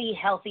really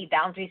healthy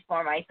boundaries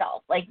for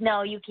myself. Like,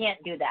 no, you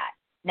can't do that.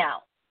 No.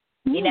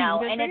 And it's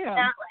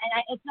not,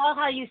 and it's all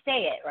how you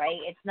say it, right?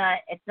 It's not,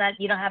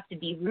 you don't have to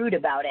be rude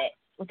about it,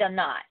 which I'm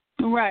not.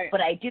 Right.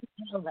 But I do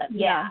feel them.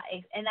 Yeah.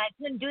 And I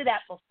couldn't do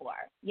that before.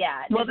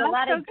 Yeah. Well, there's a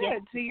lot of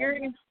good. So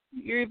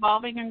you're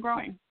evolving and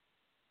growing.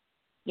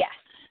 Yes.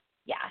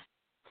 Yeah.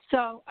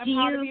 So I'm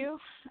proud of you.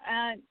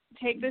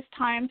 Take this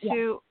time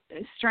to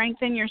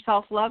strengthen your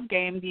self-love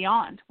game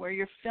beyond, where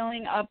you're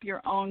filling up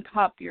your own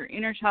cup. Your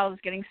inner child is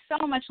getting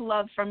so much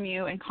love from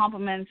you and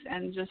compliments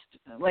and just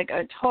like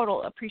a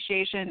total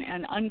appreciation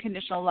and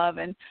unconditional love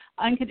and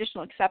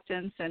unconditional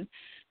acceptance and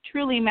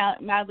truly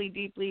madly,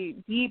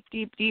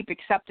 deep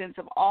acceptance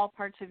of all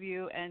parts of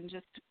you and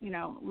just,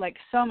 like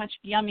so much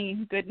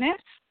yummy goodness.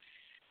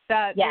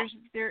 That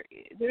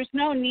there's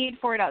no need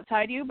for it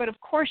outside you, but of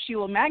course you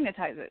will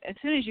magnetize it. As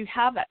soon as you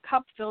have that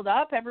cup filled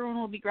up, everyone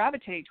will be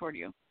gravitating toward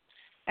you.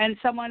 And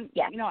someone,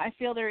 I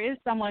feel there is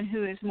someone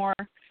who is more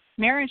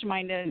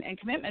marriage-minded and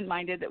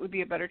commitment-minded that would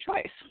be a better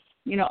choice.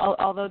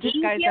 Although this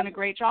guy's done a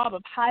great job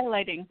of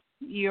highlighting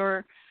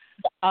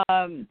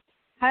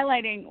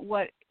highlighting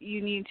what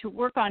you need to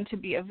work on to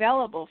be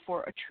available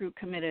for a true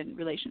committed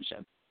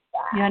relationship.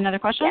 You had another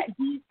question?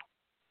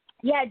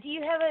 Yeah. Do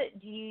you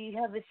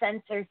have a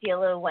sense or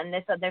feel of when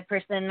this other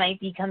person might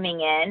be coming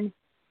in?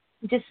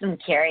 Just I'm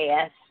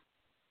curious,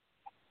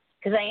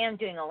 because I am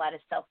doing a lot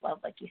of self-love,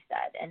 like you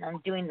said, and I'm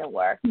doing the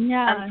work. Yeah.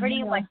 I'm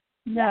pretty much.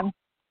 Yeah.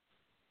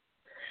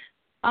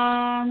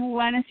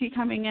 When is he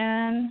coming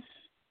in?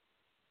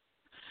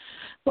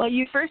 Well,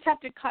 you first have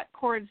to cut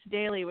cords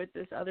daily with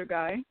this other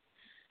guy.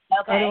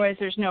 Okay. Otherwise,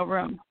 there's no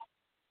room.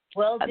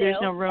 There's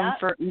no room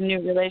for a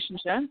new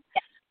relationship.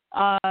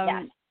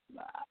 Yes.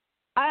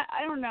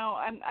 I don't know.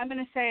 I'm going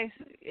to say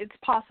it's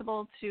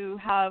possible to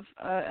have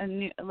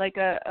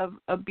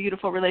a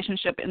beautiful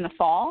relationship in the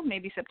fall,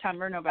 maybe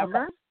September,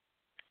 November.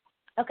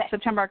 Okay.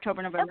 September,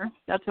 October, November. Okay.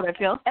 That's what I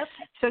feel. Okay.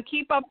 So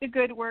keep up the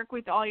good work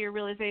with all your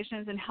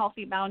realizations and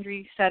healthy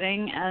boundary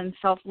setting and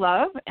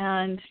self-love.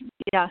 And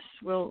yes,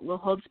 we'll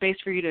hold space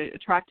for you to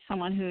attract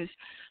someone who's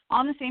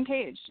on the same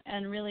page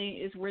and really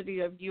is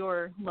worthy of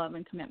your love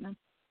and commitment.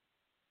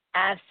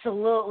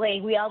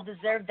 Absolutely. We all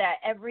deserve that.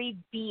 Every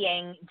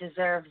being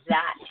deserves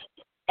that.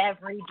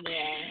 Every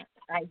being.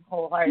 I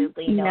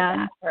wholeheartedly know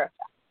that for a fact.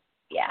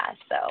 Yeah.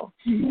 So,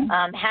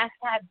 Yeah.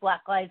 hashtag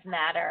Black Lives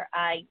Matter.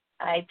 I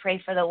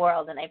pray for the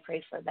world and I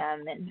pray for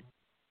them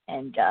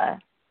and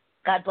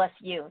God bless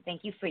you.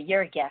 Thank you for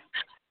your gift.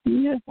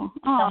 Beautiful.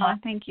 Oh,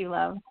 thank you,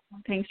 love.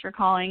 Thanks for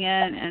calling in,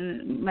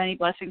 and many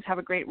blessings. Have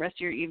a great rest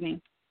of your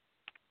evening.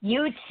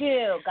 You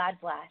too. God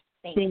bless.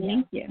 Thank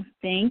you.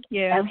 Thank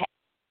you. Okay.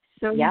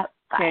 So, yep.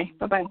 Okay.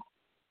 Bye-bye.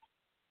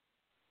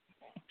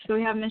 So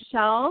we have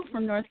Michelle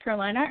from North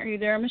Carolina. Are you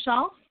there,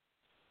 Michelle?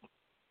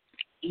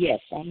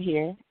 Yes, I'm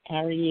here.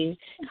 How are you?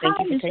 Thank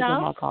Hi, you for Michelle.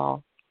 taking my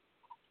call.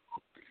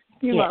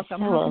 You're Yes,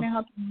 welcome. hello. How can I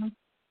help you?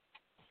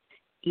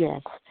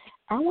 Yes.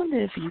 I wonder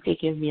if you could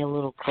give me a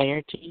little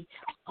clarity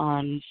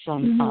on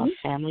some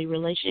family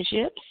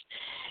relationships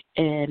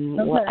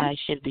and what I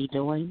should be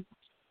doing.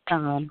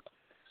 I'm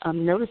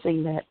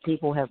noticing that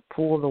people have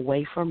pulled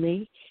away from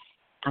me,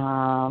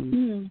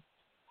 and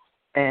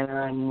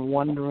I'm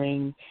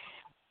wondering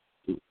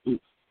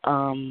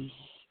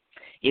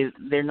if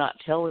they're not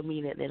telling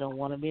me that they don't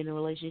want to be in a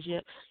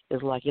relationship.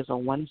 It's like it's a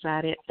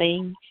one-sided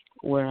thing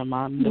where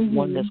I'm the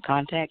one that's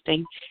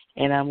contacting,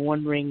 and I'm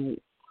wondering,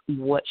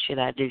 what should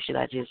I do? Should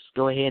I just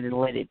go ahead and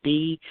let it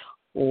be?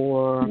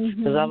 Or,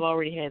 because I've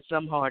already had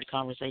some hard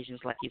conversations,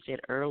 like you said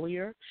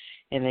earlier,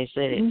 and they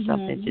said it's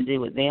something to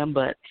do with them,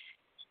 but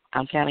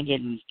I'm kind of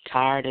getting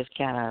tired of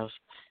kind of,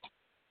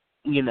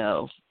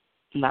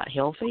 not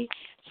healthy.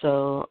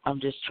 So I'm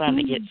just trying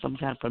to get some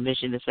kind of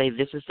permission to say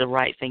this is the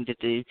right thing to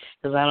do,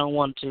 because I don't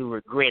want to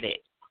regret it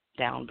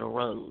down the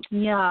road.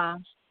 Yeah.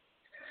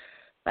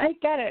 I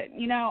get it.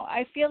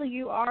 I feel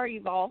you are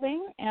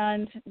evolving,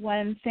 and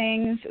when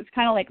things, it's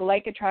kind of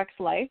like attracts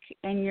like,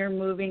 and you're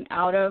moving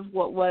out of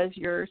what was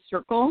your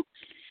circle.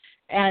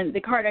 And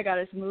the card I got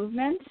is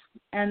movement,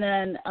 and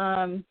then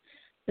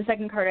the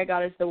second card I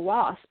got is the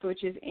wasp,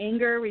 which is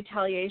anger,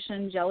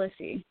 retaliation,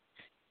 jealousy.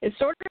 It's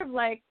sort of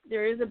like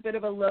there is a bit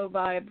of a low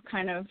vibe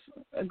kind of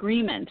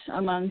agreement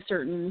among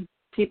certain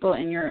people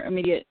in your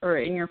immediate or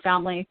in your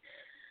family.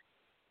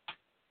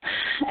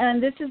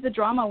 And this is the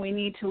drama we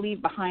need to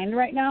leave behind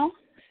right now.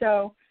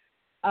 So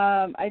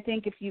I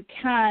think if you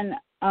can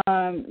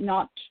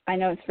I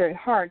know it's very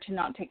hard to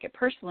not take it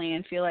personally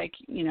and feel like,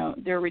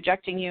 they're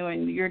rejecting you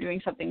and you're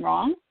doing something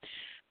wrong.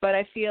 But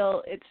I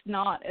feel it's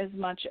not as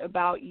much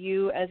about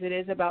you as it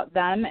is about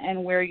them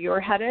and where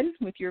you're headed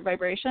with your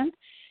vibration.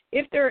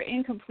 If there are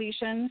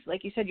incompletions,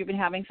 like you said, you've been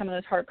having some of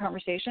those hard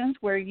conversations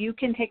where you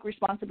can take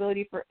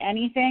responsibility for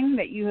anything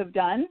that you have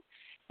done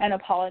and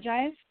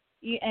apologize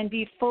and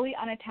be fully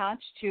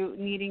unattached to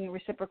needing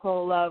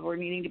reciprocal love or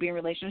needing to be in a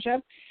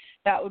relationship,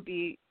 that would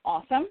be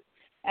awesome.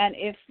 And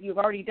if you've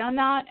already done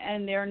that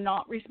and they're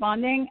not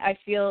responding, I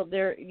feel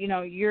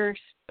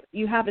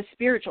you have a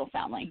spiritual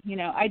family.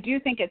 I do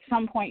think at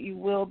some point you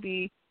will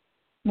be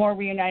more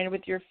reunited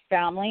with your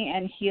family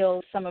and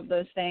heal some of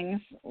those things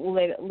a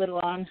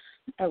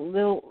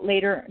little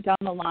later down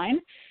the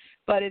line.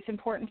 But it's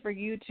important for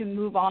you to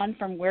move on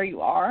from where you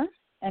are.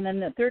 And then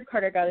the third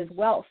card I got is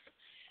wealth.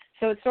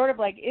 So it's sort of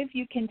like if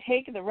you can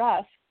take the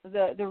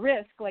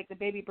risk, like the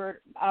baby bird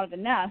out of the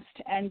nest,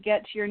 and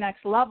get to your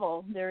next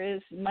level, there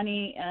is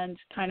money and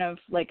kind of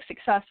like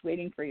success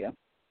waiting for you.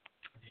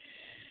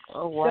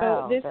 Oh,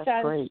 wow. So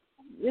That's great.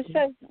 This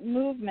says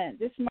movement.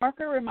 This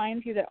marker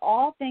reminds you that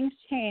all things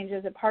change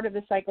as a part of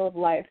the cycle of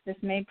life. This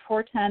may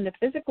portend a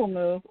physical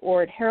move,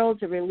 or it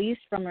heralds a release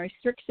from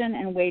restriction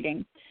and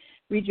waiting.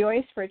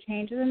 Rejoice, for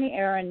changes in the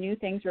air and new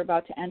things are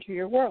about to enter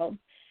your world.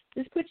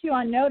 This puts you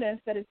on notice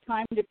that it's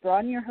time to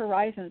broaden your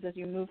horizons as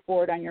you move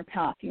forward on your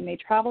path. You may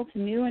travel to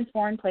new and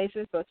foreign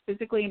places, both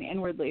physically and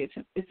inwardly.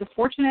 It's a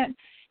fortunate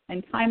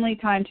and timely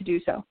time to do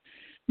so.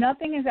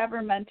 Nothing is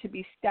ever meant to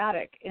be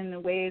static in the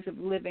ways of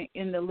living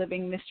in the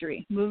living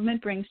mystery.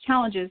 Movement brings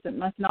challenges that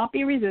must not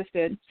be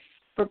resisted,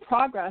 for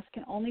progress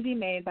can only be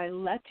made by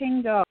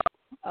letting go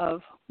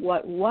of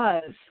what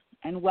was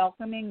and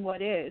welcoming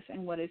what is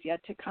and what is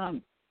yet to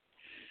come.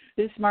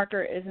 This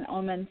marker is an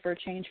omen for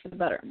change for the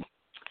better.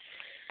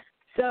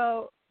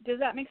 So does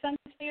that make sense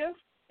to you?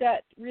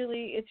 That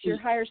really it's your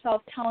higher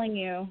self telling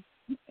you,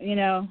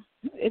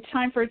 it's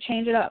time for a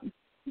change it up.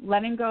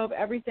 Letting go of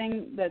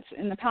everything that's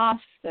in the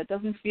past that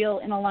doesn't feel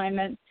in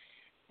alignment.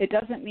 It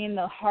doesn't mean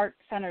the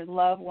heart-centered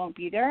love won't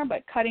be there,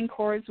 but cutting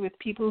cords with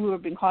people who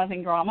have been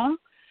causing drama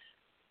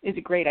is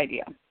a great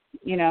idea.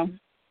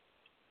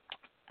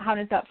 How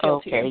does that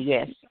feel to you? Okay,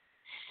 yes.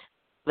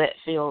 That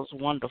feels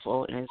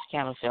wonderful, and it's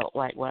kind of felt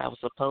like what I was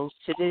supposed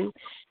to do,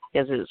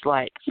 because it's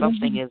like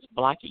something is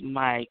blocking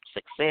my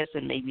success,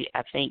 and maybe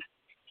I think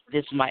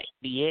this might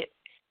be it,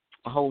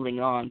 holding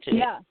on to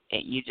it.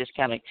 And you just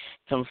kind of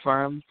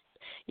confirmed.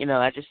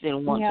 I just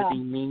didn't want to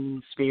be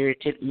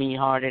mean-spirited,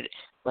 mean-hearted,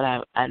 but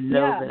I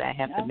know that I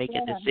have to make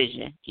a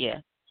decision.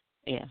 Yeah.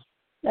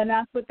 And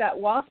that's what that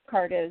wasp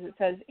card is. It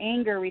says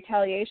anger,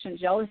 retaliation,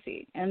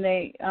 jealousy. And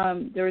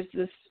there's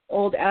this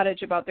old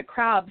adage about the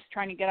crabs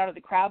trying to get out of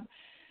the crab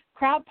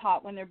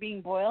pot when they're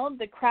being boiled.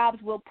 The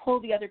crabs will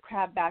pull the other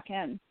crab back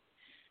in.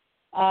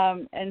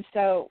 And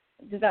so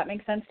does that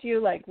make sense to you,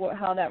 like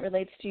how that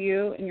relates to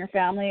you and your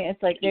family?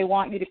 It's like they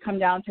want you to come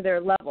down to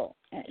their level.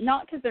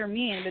 not because they're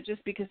mean, but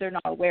just because they're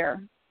not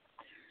aware.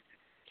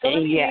 So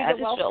yeah, I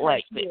just felt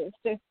like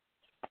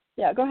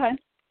yeah, go ahead.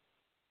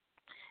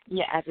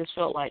 Yeah, I just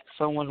felt like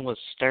someone was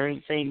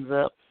stirring things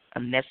up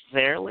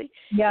unnecessarily.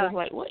 Yeah. It was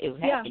like, what is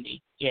happening?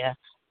 Yeah.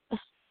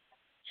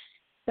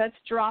 That's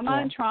drama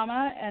and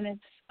trauma, and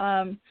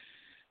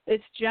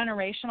it's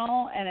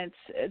generational, and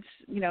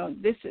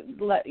it's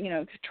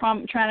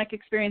traumatic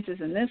experiences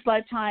in this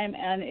lifetime,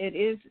 and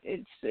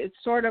it's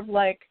sort of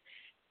like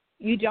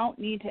you don't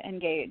need to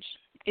engage.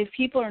 If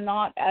people are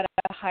not at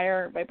a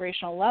higher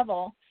vibrational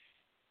level,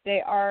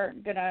 they are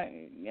gonna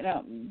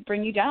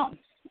bring you down.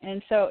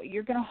 And so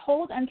you're going to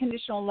hold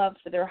unconditional love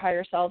for their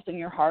higher selves in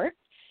your heart.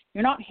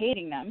 You're not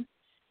hating them.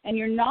 And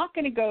you're not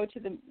going to go to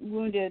the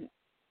wounded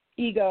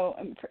ego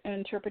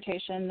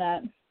interpretation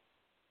that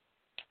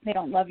they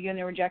don't love you and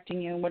they're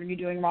rejecting you and what are you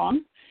doing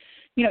wrong.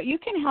 You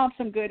can have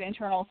some good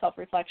internal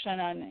self-reflection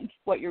on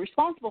what you're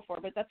responsible for,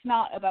 but that's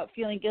not about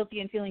feeling guilty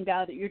and feeling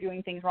bad that you're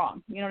doing things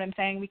wrong. You know what I'm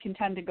saying? We can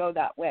tend to go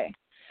that way.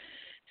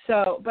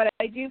 So, but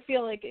I do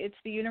feel like it's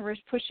the universe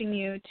pushing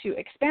you to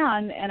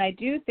expand, and I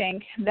do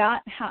think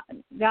that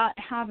that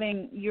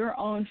having your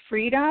own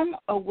freedom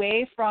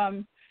away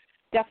from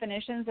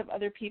definitions of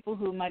other people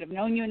who might have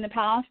known you in the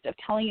past, of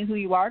telling you who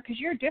you are, because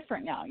you're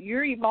different now.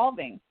 You're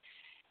evolving,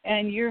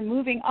 and you're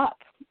moving up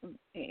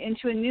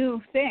into a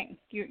new thing.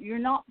 You're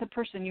not the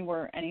person you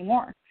were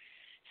anymore.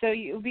 So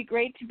it would be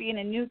great to be in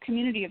a new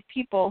community of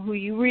people who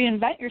you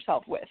reinvent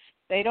yourself with.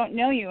 They don't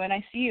know you, and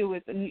I see you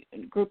with a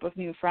group of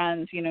new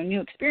friends, new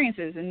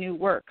experiences and new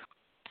work.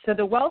 So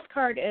the wealth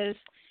card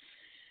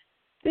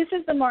this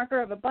is the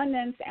marker of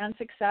abundance and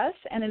success,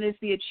 and it is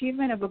the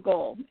achievement of a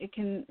goal. It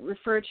can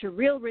refer to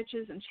real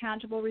riches and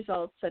tangible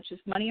results such as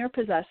money or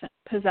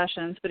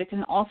possessions, but it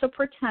can also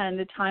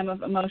portend a time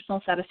of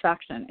emotional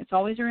satisfaction. It's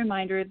always a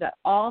reminder that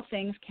all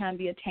things can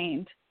be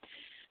attained.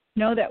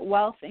 Know that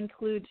wealth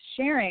includes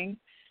sharing.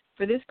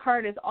 For this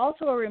card is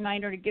also a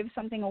reminder to give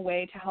something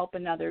away to help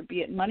another,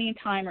 be it money,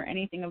 time, or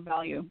anything of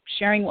value.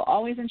 Sharing will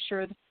always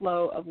ensure the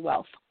flow of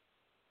wealth.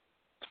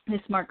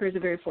 This marker is a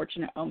very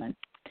fortunate omen.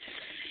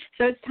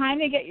 So it's time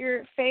to get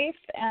your faith,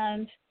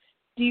 and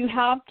do you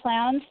have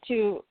plans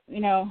to,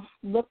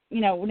 look,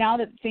 now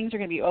that things are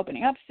going to be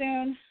opening up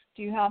soon,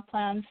 do you have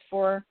plans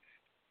for,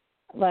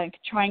 like,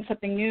 trying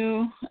something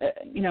new,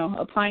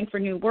 applying for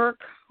new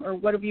work, or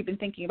what have you been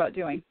thinking about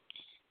doing?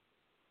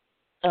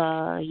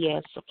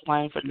 Yes,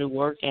 applying for new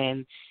work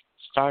and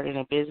starting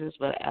a business,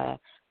 but I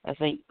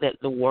think that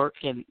the work,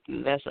 and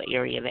that's an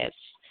area that's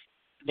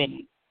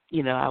been,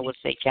 I would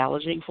say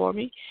challenging for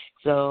me.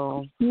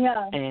 So,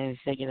 yeah. And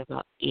thinking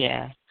about,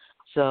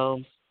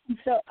 So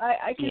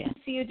I can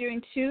see you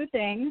doing two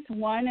things.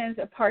 One is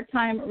a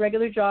part-time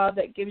regular job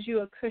that gives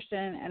you a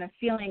cushion and a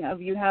feeling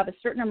of you have a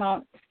certain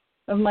amount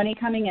of money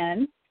coming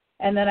in.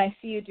 And then I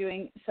see you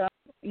doing some,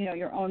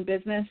 your own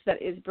business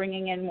that is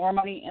bringing in more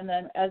money. And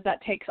then as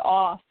that takes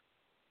off,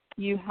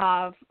 you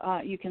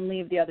can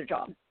leave the other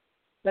job.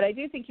 But I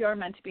do think you are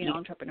meant to be an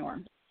entrepreneur.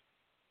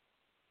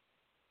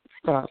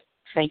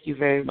 Thank you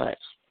very much.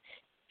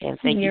 And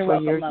thank you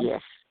for your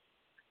gift.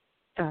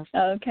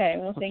 Okay.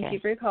 Well, thank you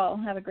for your call.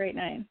 Have a great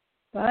night.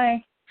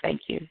 Bye.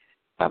 Thank you.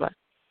 Bye-bye.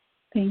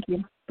 Thank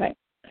you. Bye.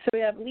 So we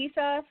have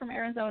Lisa from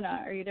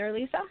Arizona. Are you there,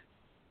 Lisa?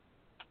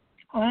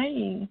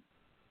 Hi.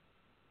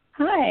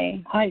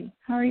 Hi. Hi.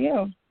 How are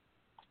you?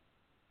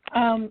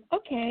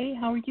 Okay.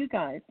 How are you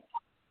guys?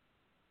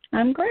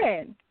 I'm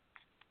great.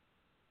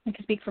 I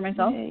can speak for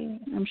myself. Yay.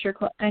 I'm sure.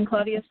 And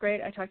Claudia's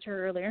great. I talked to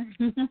her earlier.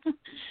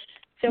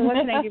 So what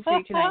can I do for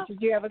you tonight?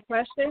 Did you have a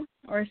question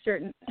or a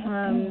certain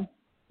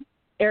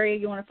area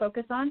you want to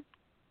focus on?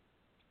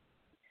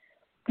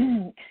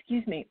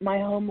 Excuse me. My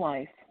home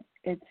life.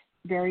 It's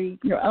very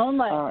your own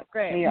life.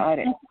 Great.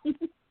 Chaotic.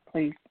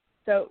 Please.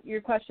 So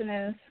your question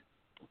is?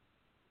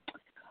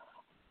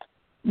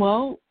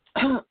 Well,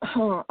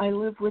 I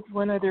live with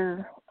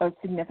a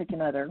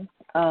significant other.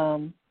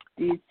 Do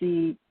you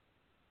see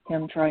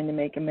him trying to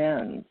make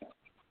amends?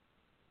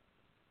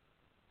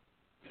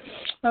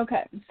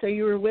 Okay, so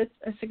you were with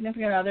a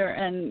significant other,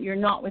 and you're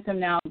not with him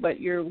now, but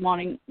you're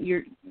wondering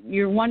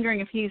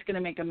if he's going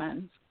to make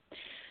amends.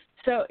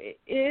 So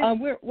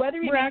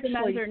whether he makes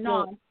amends or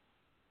not,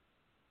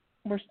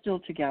 we're still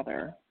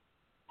together.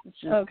 It's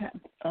just, okay.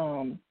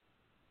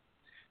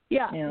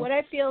 Yeah. What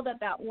I feel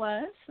that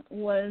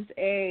was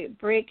a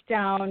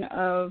breakdown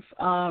of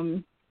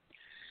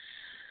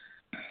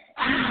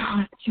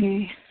let's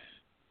see.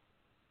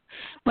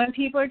 When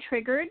people are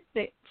triggered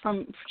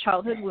from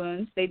childhood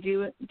wounds, they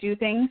do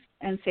things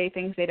and say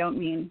things they don't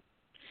mean.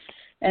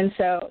 And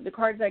so the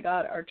cards I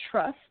got are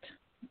Trust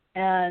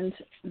and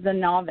the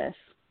Novice.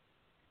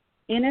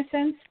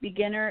 Innocence,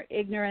 beginner,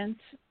 ignorance,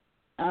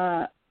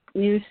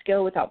 new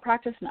skill without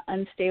practice, and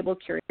unstable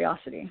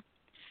curiosity.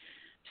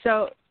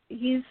 So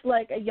he's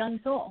like a young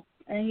soul,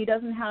 and he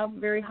doesn't have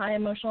very high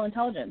emotional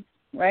intelligence,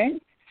 right?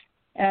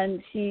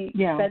 And he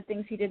said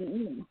things he didn't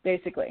mean,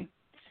 basically.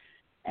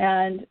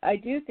 And I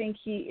do think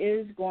he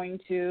is going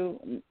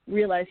to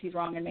realize he's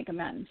wrong and make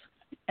amends.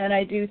 And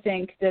I do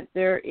think that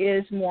there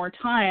is more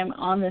time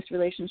on this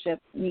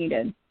relationship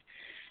needed.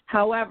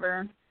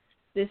 However,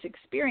 this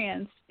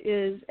experience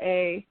is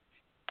a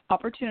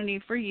opportunity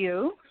for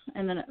you,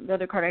 and then the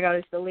other card I got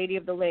is the Lady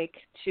of the Lake,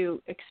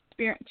 to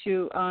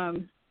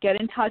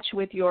get in touch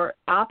with your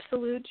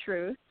absolute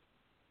truth,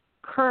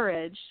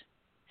 courage,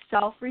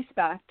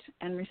 self-respect,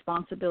 and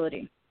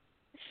responsibility.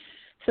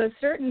 So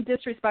certain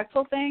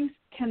disrespectful things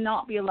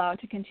cannot be allowed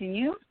to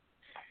continue.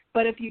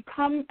 But if you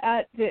come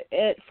at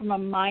it from a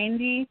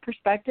mindy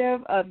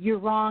perspective of you're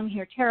wrong,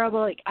 you're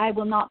terrible, like I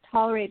will not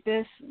tolerate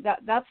this,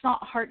 that's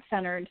not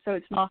heart-centered, so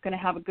it's not going to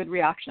have a good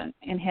reaction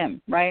in him,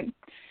 right?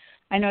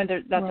 I know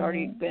that's right.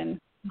 Already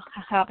been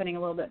happening a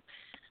little bit,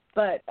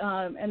 but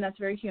and that's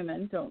very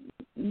human.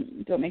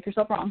 Don't make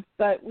yourself wrong.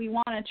 But we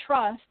want to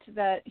trust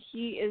that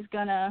he is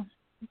going to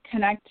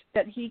connect,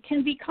 that he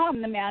can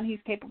become the man he's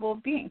capable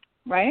of being,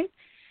 right?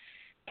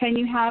 Can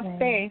you have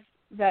faith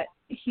that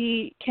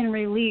he can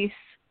release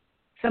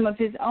some of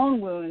his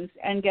own wounds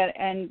and get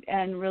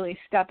and really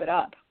step it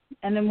up?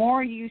 And the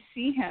more you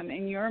see him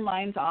in your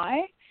mind's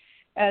eye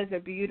as a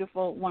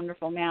beautiful,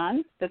 wonderful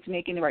man that's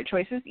making the right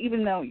choices,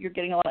 even though you're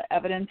getting a lot of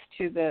evidence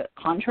to the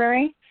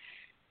contrary,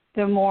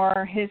 the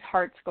more his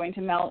heart's going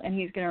to melt, and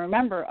he's going to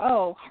remember,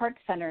 oh,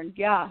 heart-centered,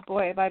 yeah,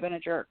 boy, have I been a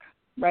jerk,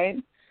 right?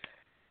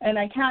 And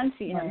I can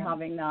see him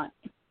having that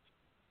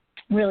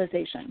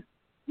realization.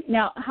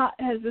 Now,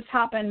 has this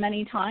happened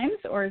many times,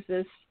 or is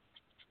this,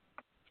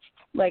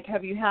 like,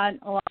 have you had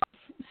a lot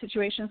of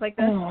situations like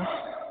this? Oh,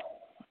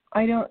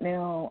 I don't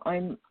know.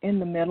 I'm in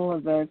the middle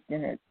of this,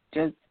 and it's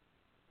just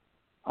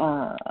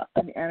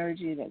an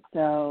energy that's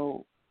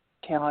so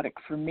chaotic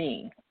for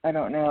me. I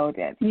don't know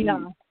that he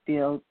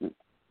feels,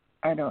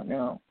 I don't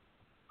know.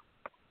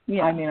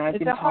 Yeah, I mean, I've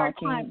been talking. It's a hard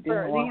time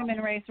for the human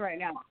race right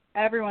now.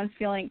 Everyone's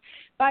feeling,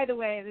 by the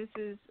way, this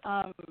is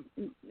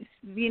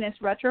Venus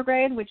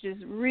retrograde, which is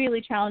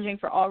really challenging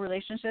for all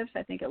relationships.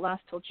 I think it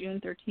lasts till June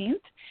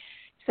 13th.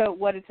 So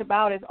what it's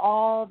about is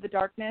all the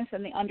darkness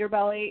and the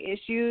underbelly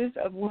issues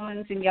of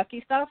wounds and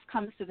yucky stuff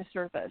comes to the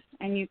surface.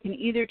 And you can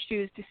either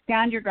choose to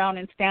stand your ground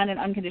and stand in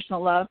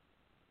unconditional love,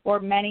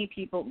 or many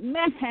people,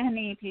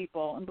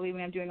 and believe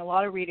me, I'm doing a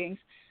lot of readings,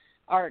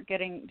 are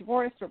getting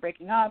divorced or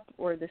breaking up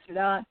or this or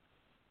that.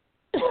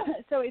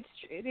 So it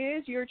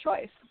is your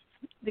choice.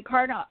 The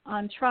card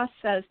on trust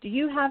says, do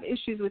you have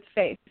issues with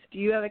faith? Do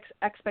you have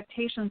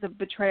expectations of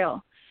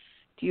betrayal?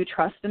 Do you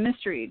trust the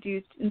mystery? Do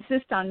you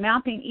insist on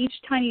mapping each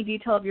tiny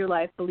detail of your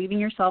life, believing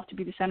yourself to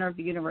be the center of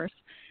the universe?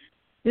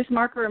 This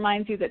marker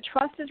reminds you that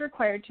trust is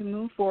required to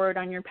move forward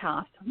on your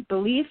path.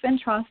 Belief and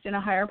trust in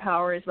a higher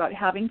power is about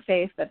having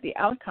faith that the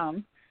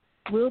outcome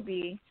will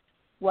be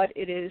what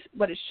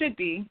it should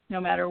be,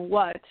 no matter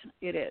what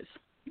it is.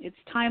 It's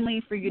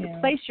timely for you to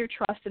place your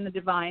trust in the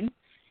divine,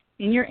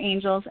 in your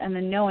angels, and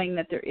the knowing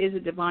that there is a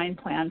divine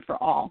plan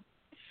for all.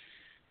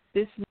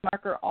 This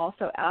marker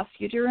also asks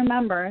you to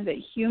remember that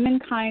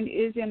humankind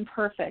is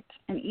imperfect,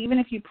 and even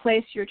if you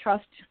place your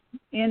trust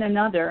in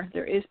another,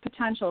 there is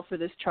potential for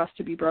this trust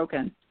to be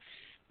broken.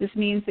 This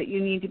means that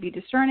you need to be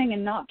discerning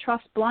and not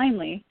trust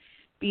blindly.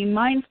 Be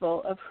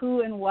mindful of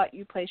who and what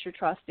you place your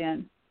trust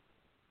in.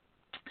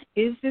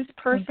 Is this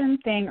person,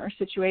 thing, or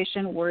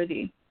situation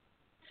worthy?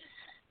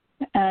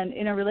 And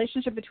in a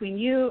relationship between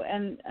you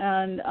and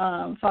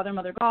Father,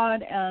 Mother,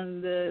 God,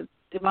 and the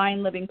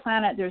divine living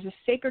planet, there's a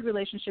sacred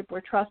relationship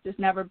where trust is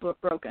never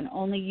broken.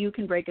 Only you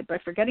can break it by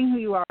forgetting who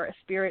you are, a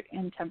spirit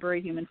in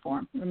temporary human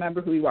form.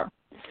 Remember who you are.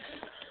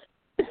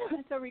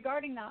 So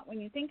regarding that, when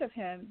you think of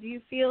him, do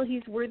you feel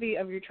he's worthy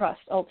of your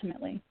trust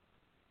ultimately?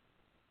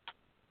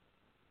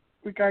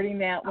 Regarding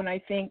that, when I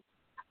think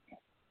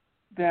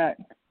that...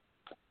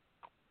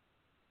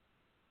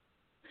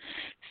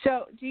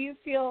 So do you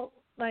feel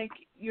like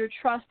your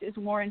trust is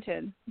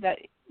warranted, that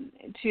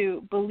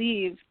to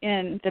believe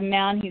in the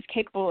man he's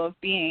capable of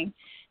being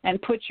and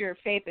put your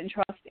faith and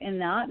trust in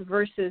that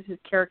versus his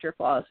character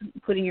flaws,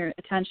 putting your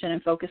attention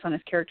and focus on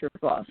his character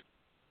flaws?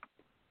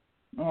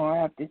 Oh, I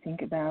have to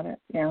think about it,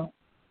 yeah.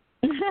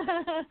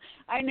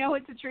 I know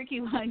it's a tricky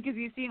one because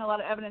you've seen a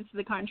lot of evidence to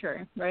the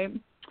contrary, right?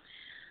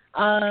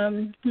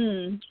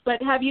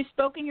 But have you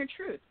spoken your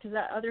truth? Because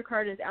that other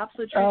card is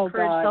absolute truth,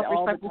 courage,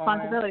 self-respect,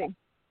 responsibility.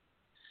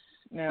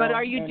 No, but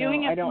are you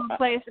doing it from a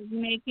place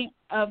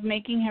of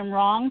making him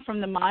wrong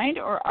from the mind,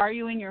 or are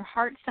you in your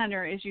heart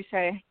center as you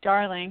say,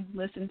 darling,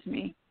 listen to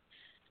me.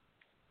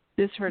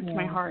 This hurts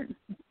my heart.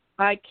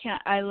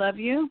 I love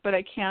you, but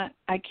I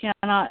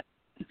cannot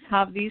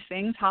have these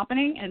things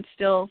happening and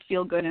still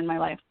feel good in my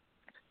life.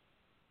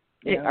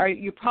 Are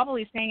you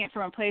probably saying it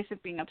from a place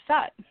of being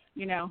upset,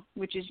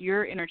 which is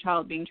your inner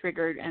child being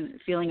triggered and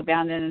feeling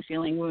abandoned and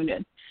feeling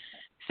wounded.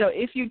 So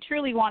if you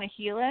truly want to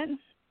heal it,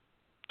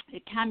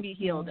 it can be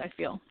healed, I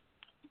feel.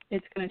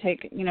 It's going to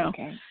take,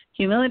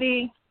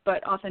 humility,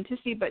 but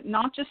authenticity, but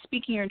not just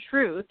speaking your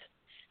truth.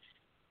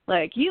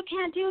 Like, you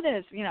can't do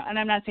this, and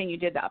I'm not saying you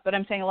did that, but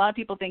I'm saying a lot of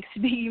people think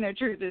speaking their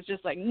truth is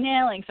just like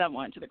nailing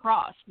someone to the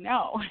cross.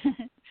 No.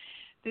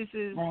 This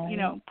is,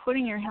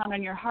 putting your hand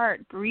on your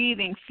heart,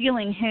 breathing,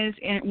 feeling his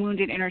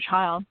wounded inner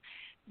child,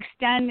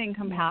 extending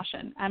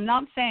compassion. I'm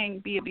not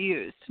saying be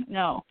abused,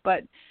 no,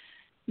 but,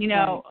 you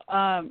know,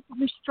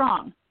 you're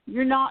strong.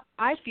 You're not,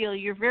 I feel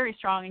you're very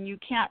strong, and you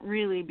can't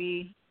really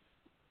be,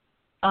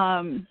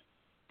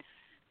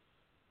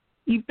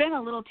 you've been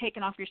a little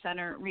taken off your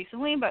center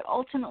recently, but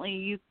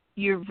ultimately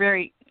you're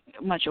very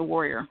much a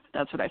warrior.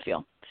 That's what I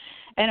feel.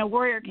 And a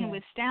warrior can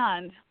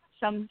withstand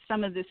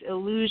some of this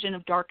illusion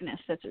of darkness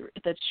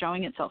that's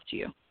showing itself to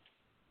you.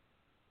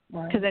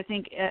 Because I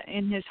think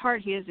in his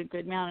heart he is a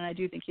good man, and I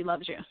do think he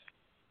loves you.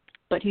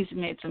 But he's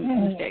made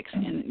some mistakes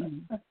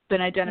and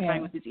been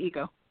identifying with his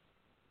ego.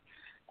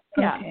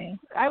 Yeah,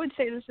 I would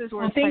say this is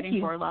worth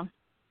fighting for, love.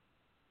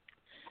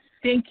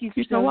 Thank you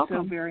You're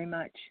so very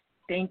much.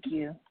 Thank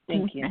you.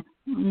 Thank you.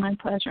 My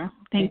pleasure.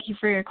 Thank you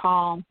for your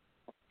call.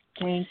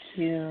 Thank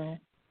you.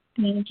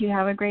 Thank you.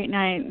 Have a great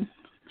night.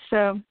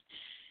 So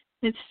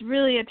it's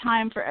really a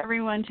time for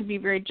everyone to be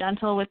very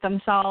gentle with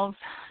themselves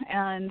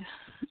and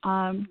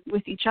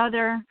with each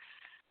other,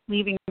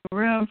 leaving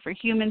room for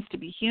humans to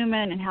be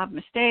human and have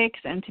mistakes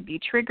and to be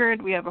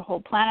triggered. We have a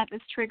whole planet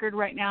that's triggered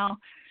right now,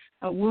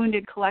 a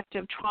wounded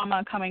collective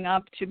trauma coming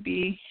up to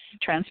be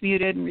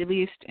transmuted and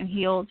released and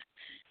healed.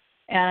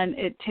 And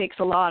it takes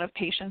a lot of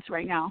patience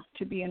right now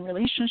to be in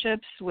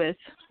relationships with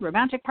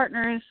romantic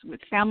partners, with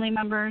family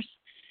members.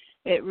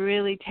 It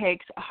really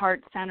takes a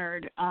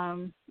heart-centered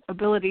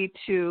ability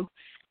to,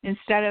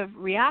 instead of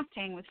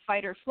reacting with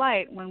fight or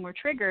flight when we're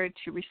triggered,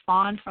 to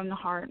respond from the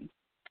heart.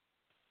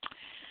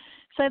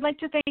 So I'd like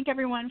to thank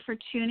everyone for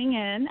tuning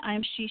in.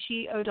 I'm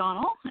Shishi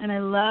O'Donnell, and I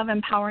love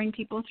empowering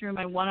people through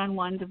my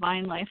one-on-one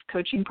Divine Life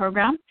coaching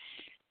program.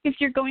 If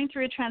you're going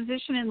through a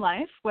transition in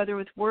life, whether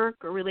with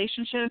work or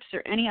relationships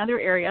or any other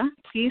area,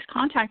 please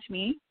contact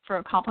me for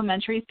a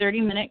complimentary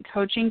 30-minute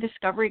coaching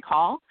discovery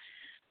call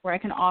where I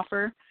can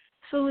offer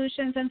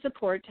solutions and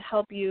support to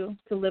help you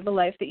to live a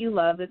life that you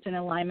love that's in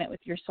alignment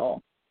with your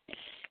soul.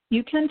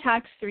 You can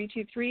text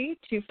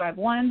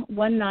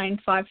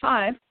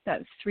 323-251-1955.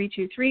 That's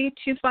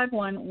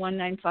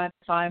 323-251-1955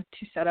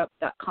 to set up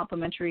that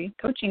complimentary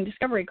coaching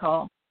discovery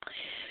call.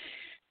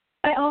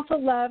 I also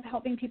love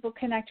helping people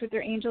connect with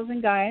their angels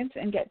and guides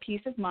and get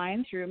peace of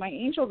mind through my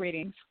angel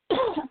readings.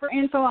 For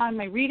info on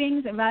my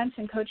readings, events,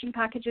 and coaching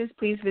packages,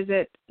 please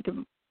visit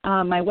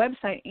my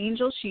website,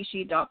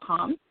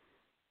 angelshishi.com.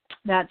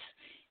 That's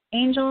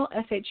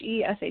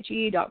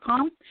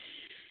angelshe.com.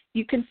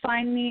 You can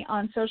find me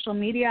on social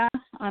media.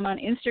 I'm on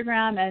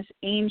Instagram as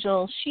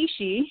Angel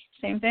Shishi,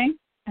 same thing,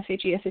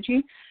 S-H-E.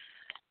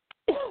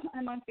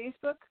 I'm on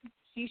Facebook,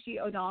 Shishi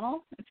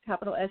O'Donnell. It's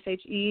capital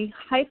S-H-E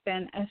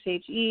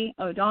 -S-H-E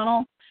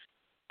O'Donnell.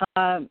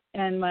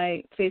 And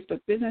my Facebook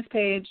business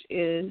page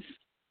is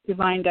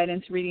Divine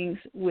Guidance Readings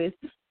with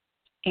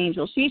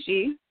Angel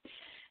Shishi.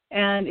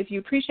 And if you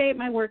appreciate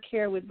my work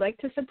here, would like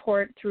to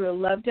support through a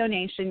love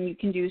donation, you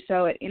can do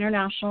so at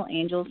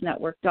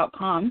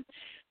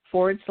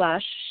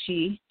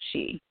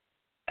internationalangelsnetwork.com/she,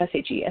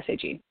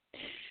 S-H-E.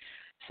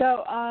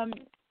 So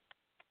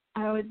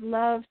I would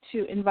love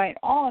to invite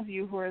all of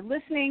you who are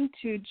listening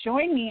to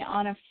join me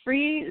on a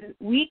free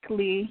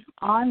weekly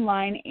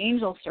online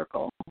angel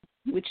circle,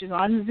 which is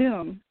on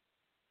Zoom.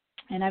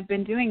 And I've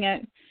been doing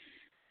it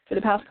for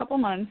the past couple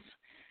months,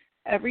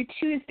 every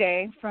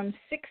Tuesday from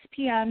 6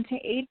 p.m. to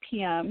 8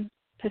 p.m.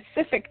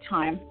 Pacific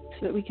time,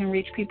 so that we can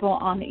reach people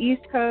on the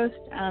East Coast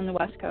and the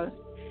West Coast.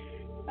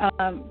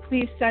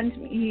 Please send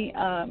me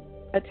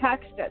a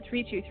text at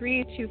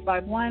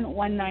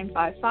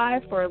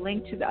 323-251-1955 for a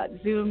link to that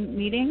Zoom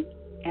meeting,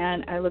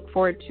 and I look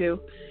forward to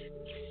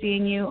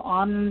seeing you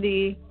on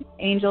the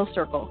Angel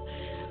Circle.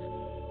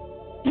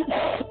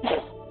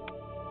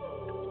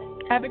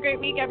 Have a great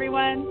week,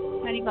 everyone.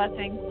 Many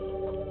blessings.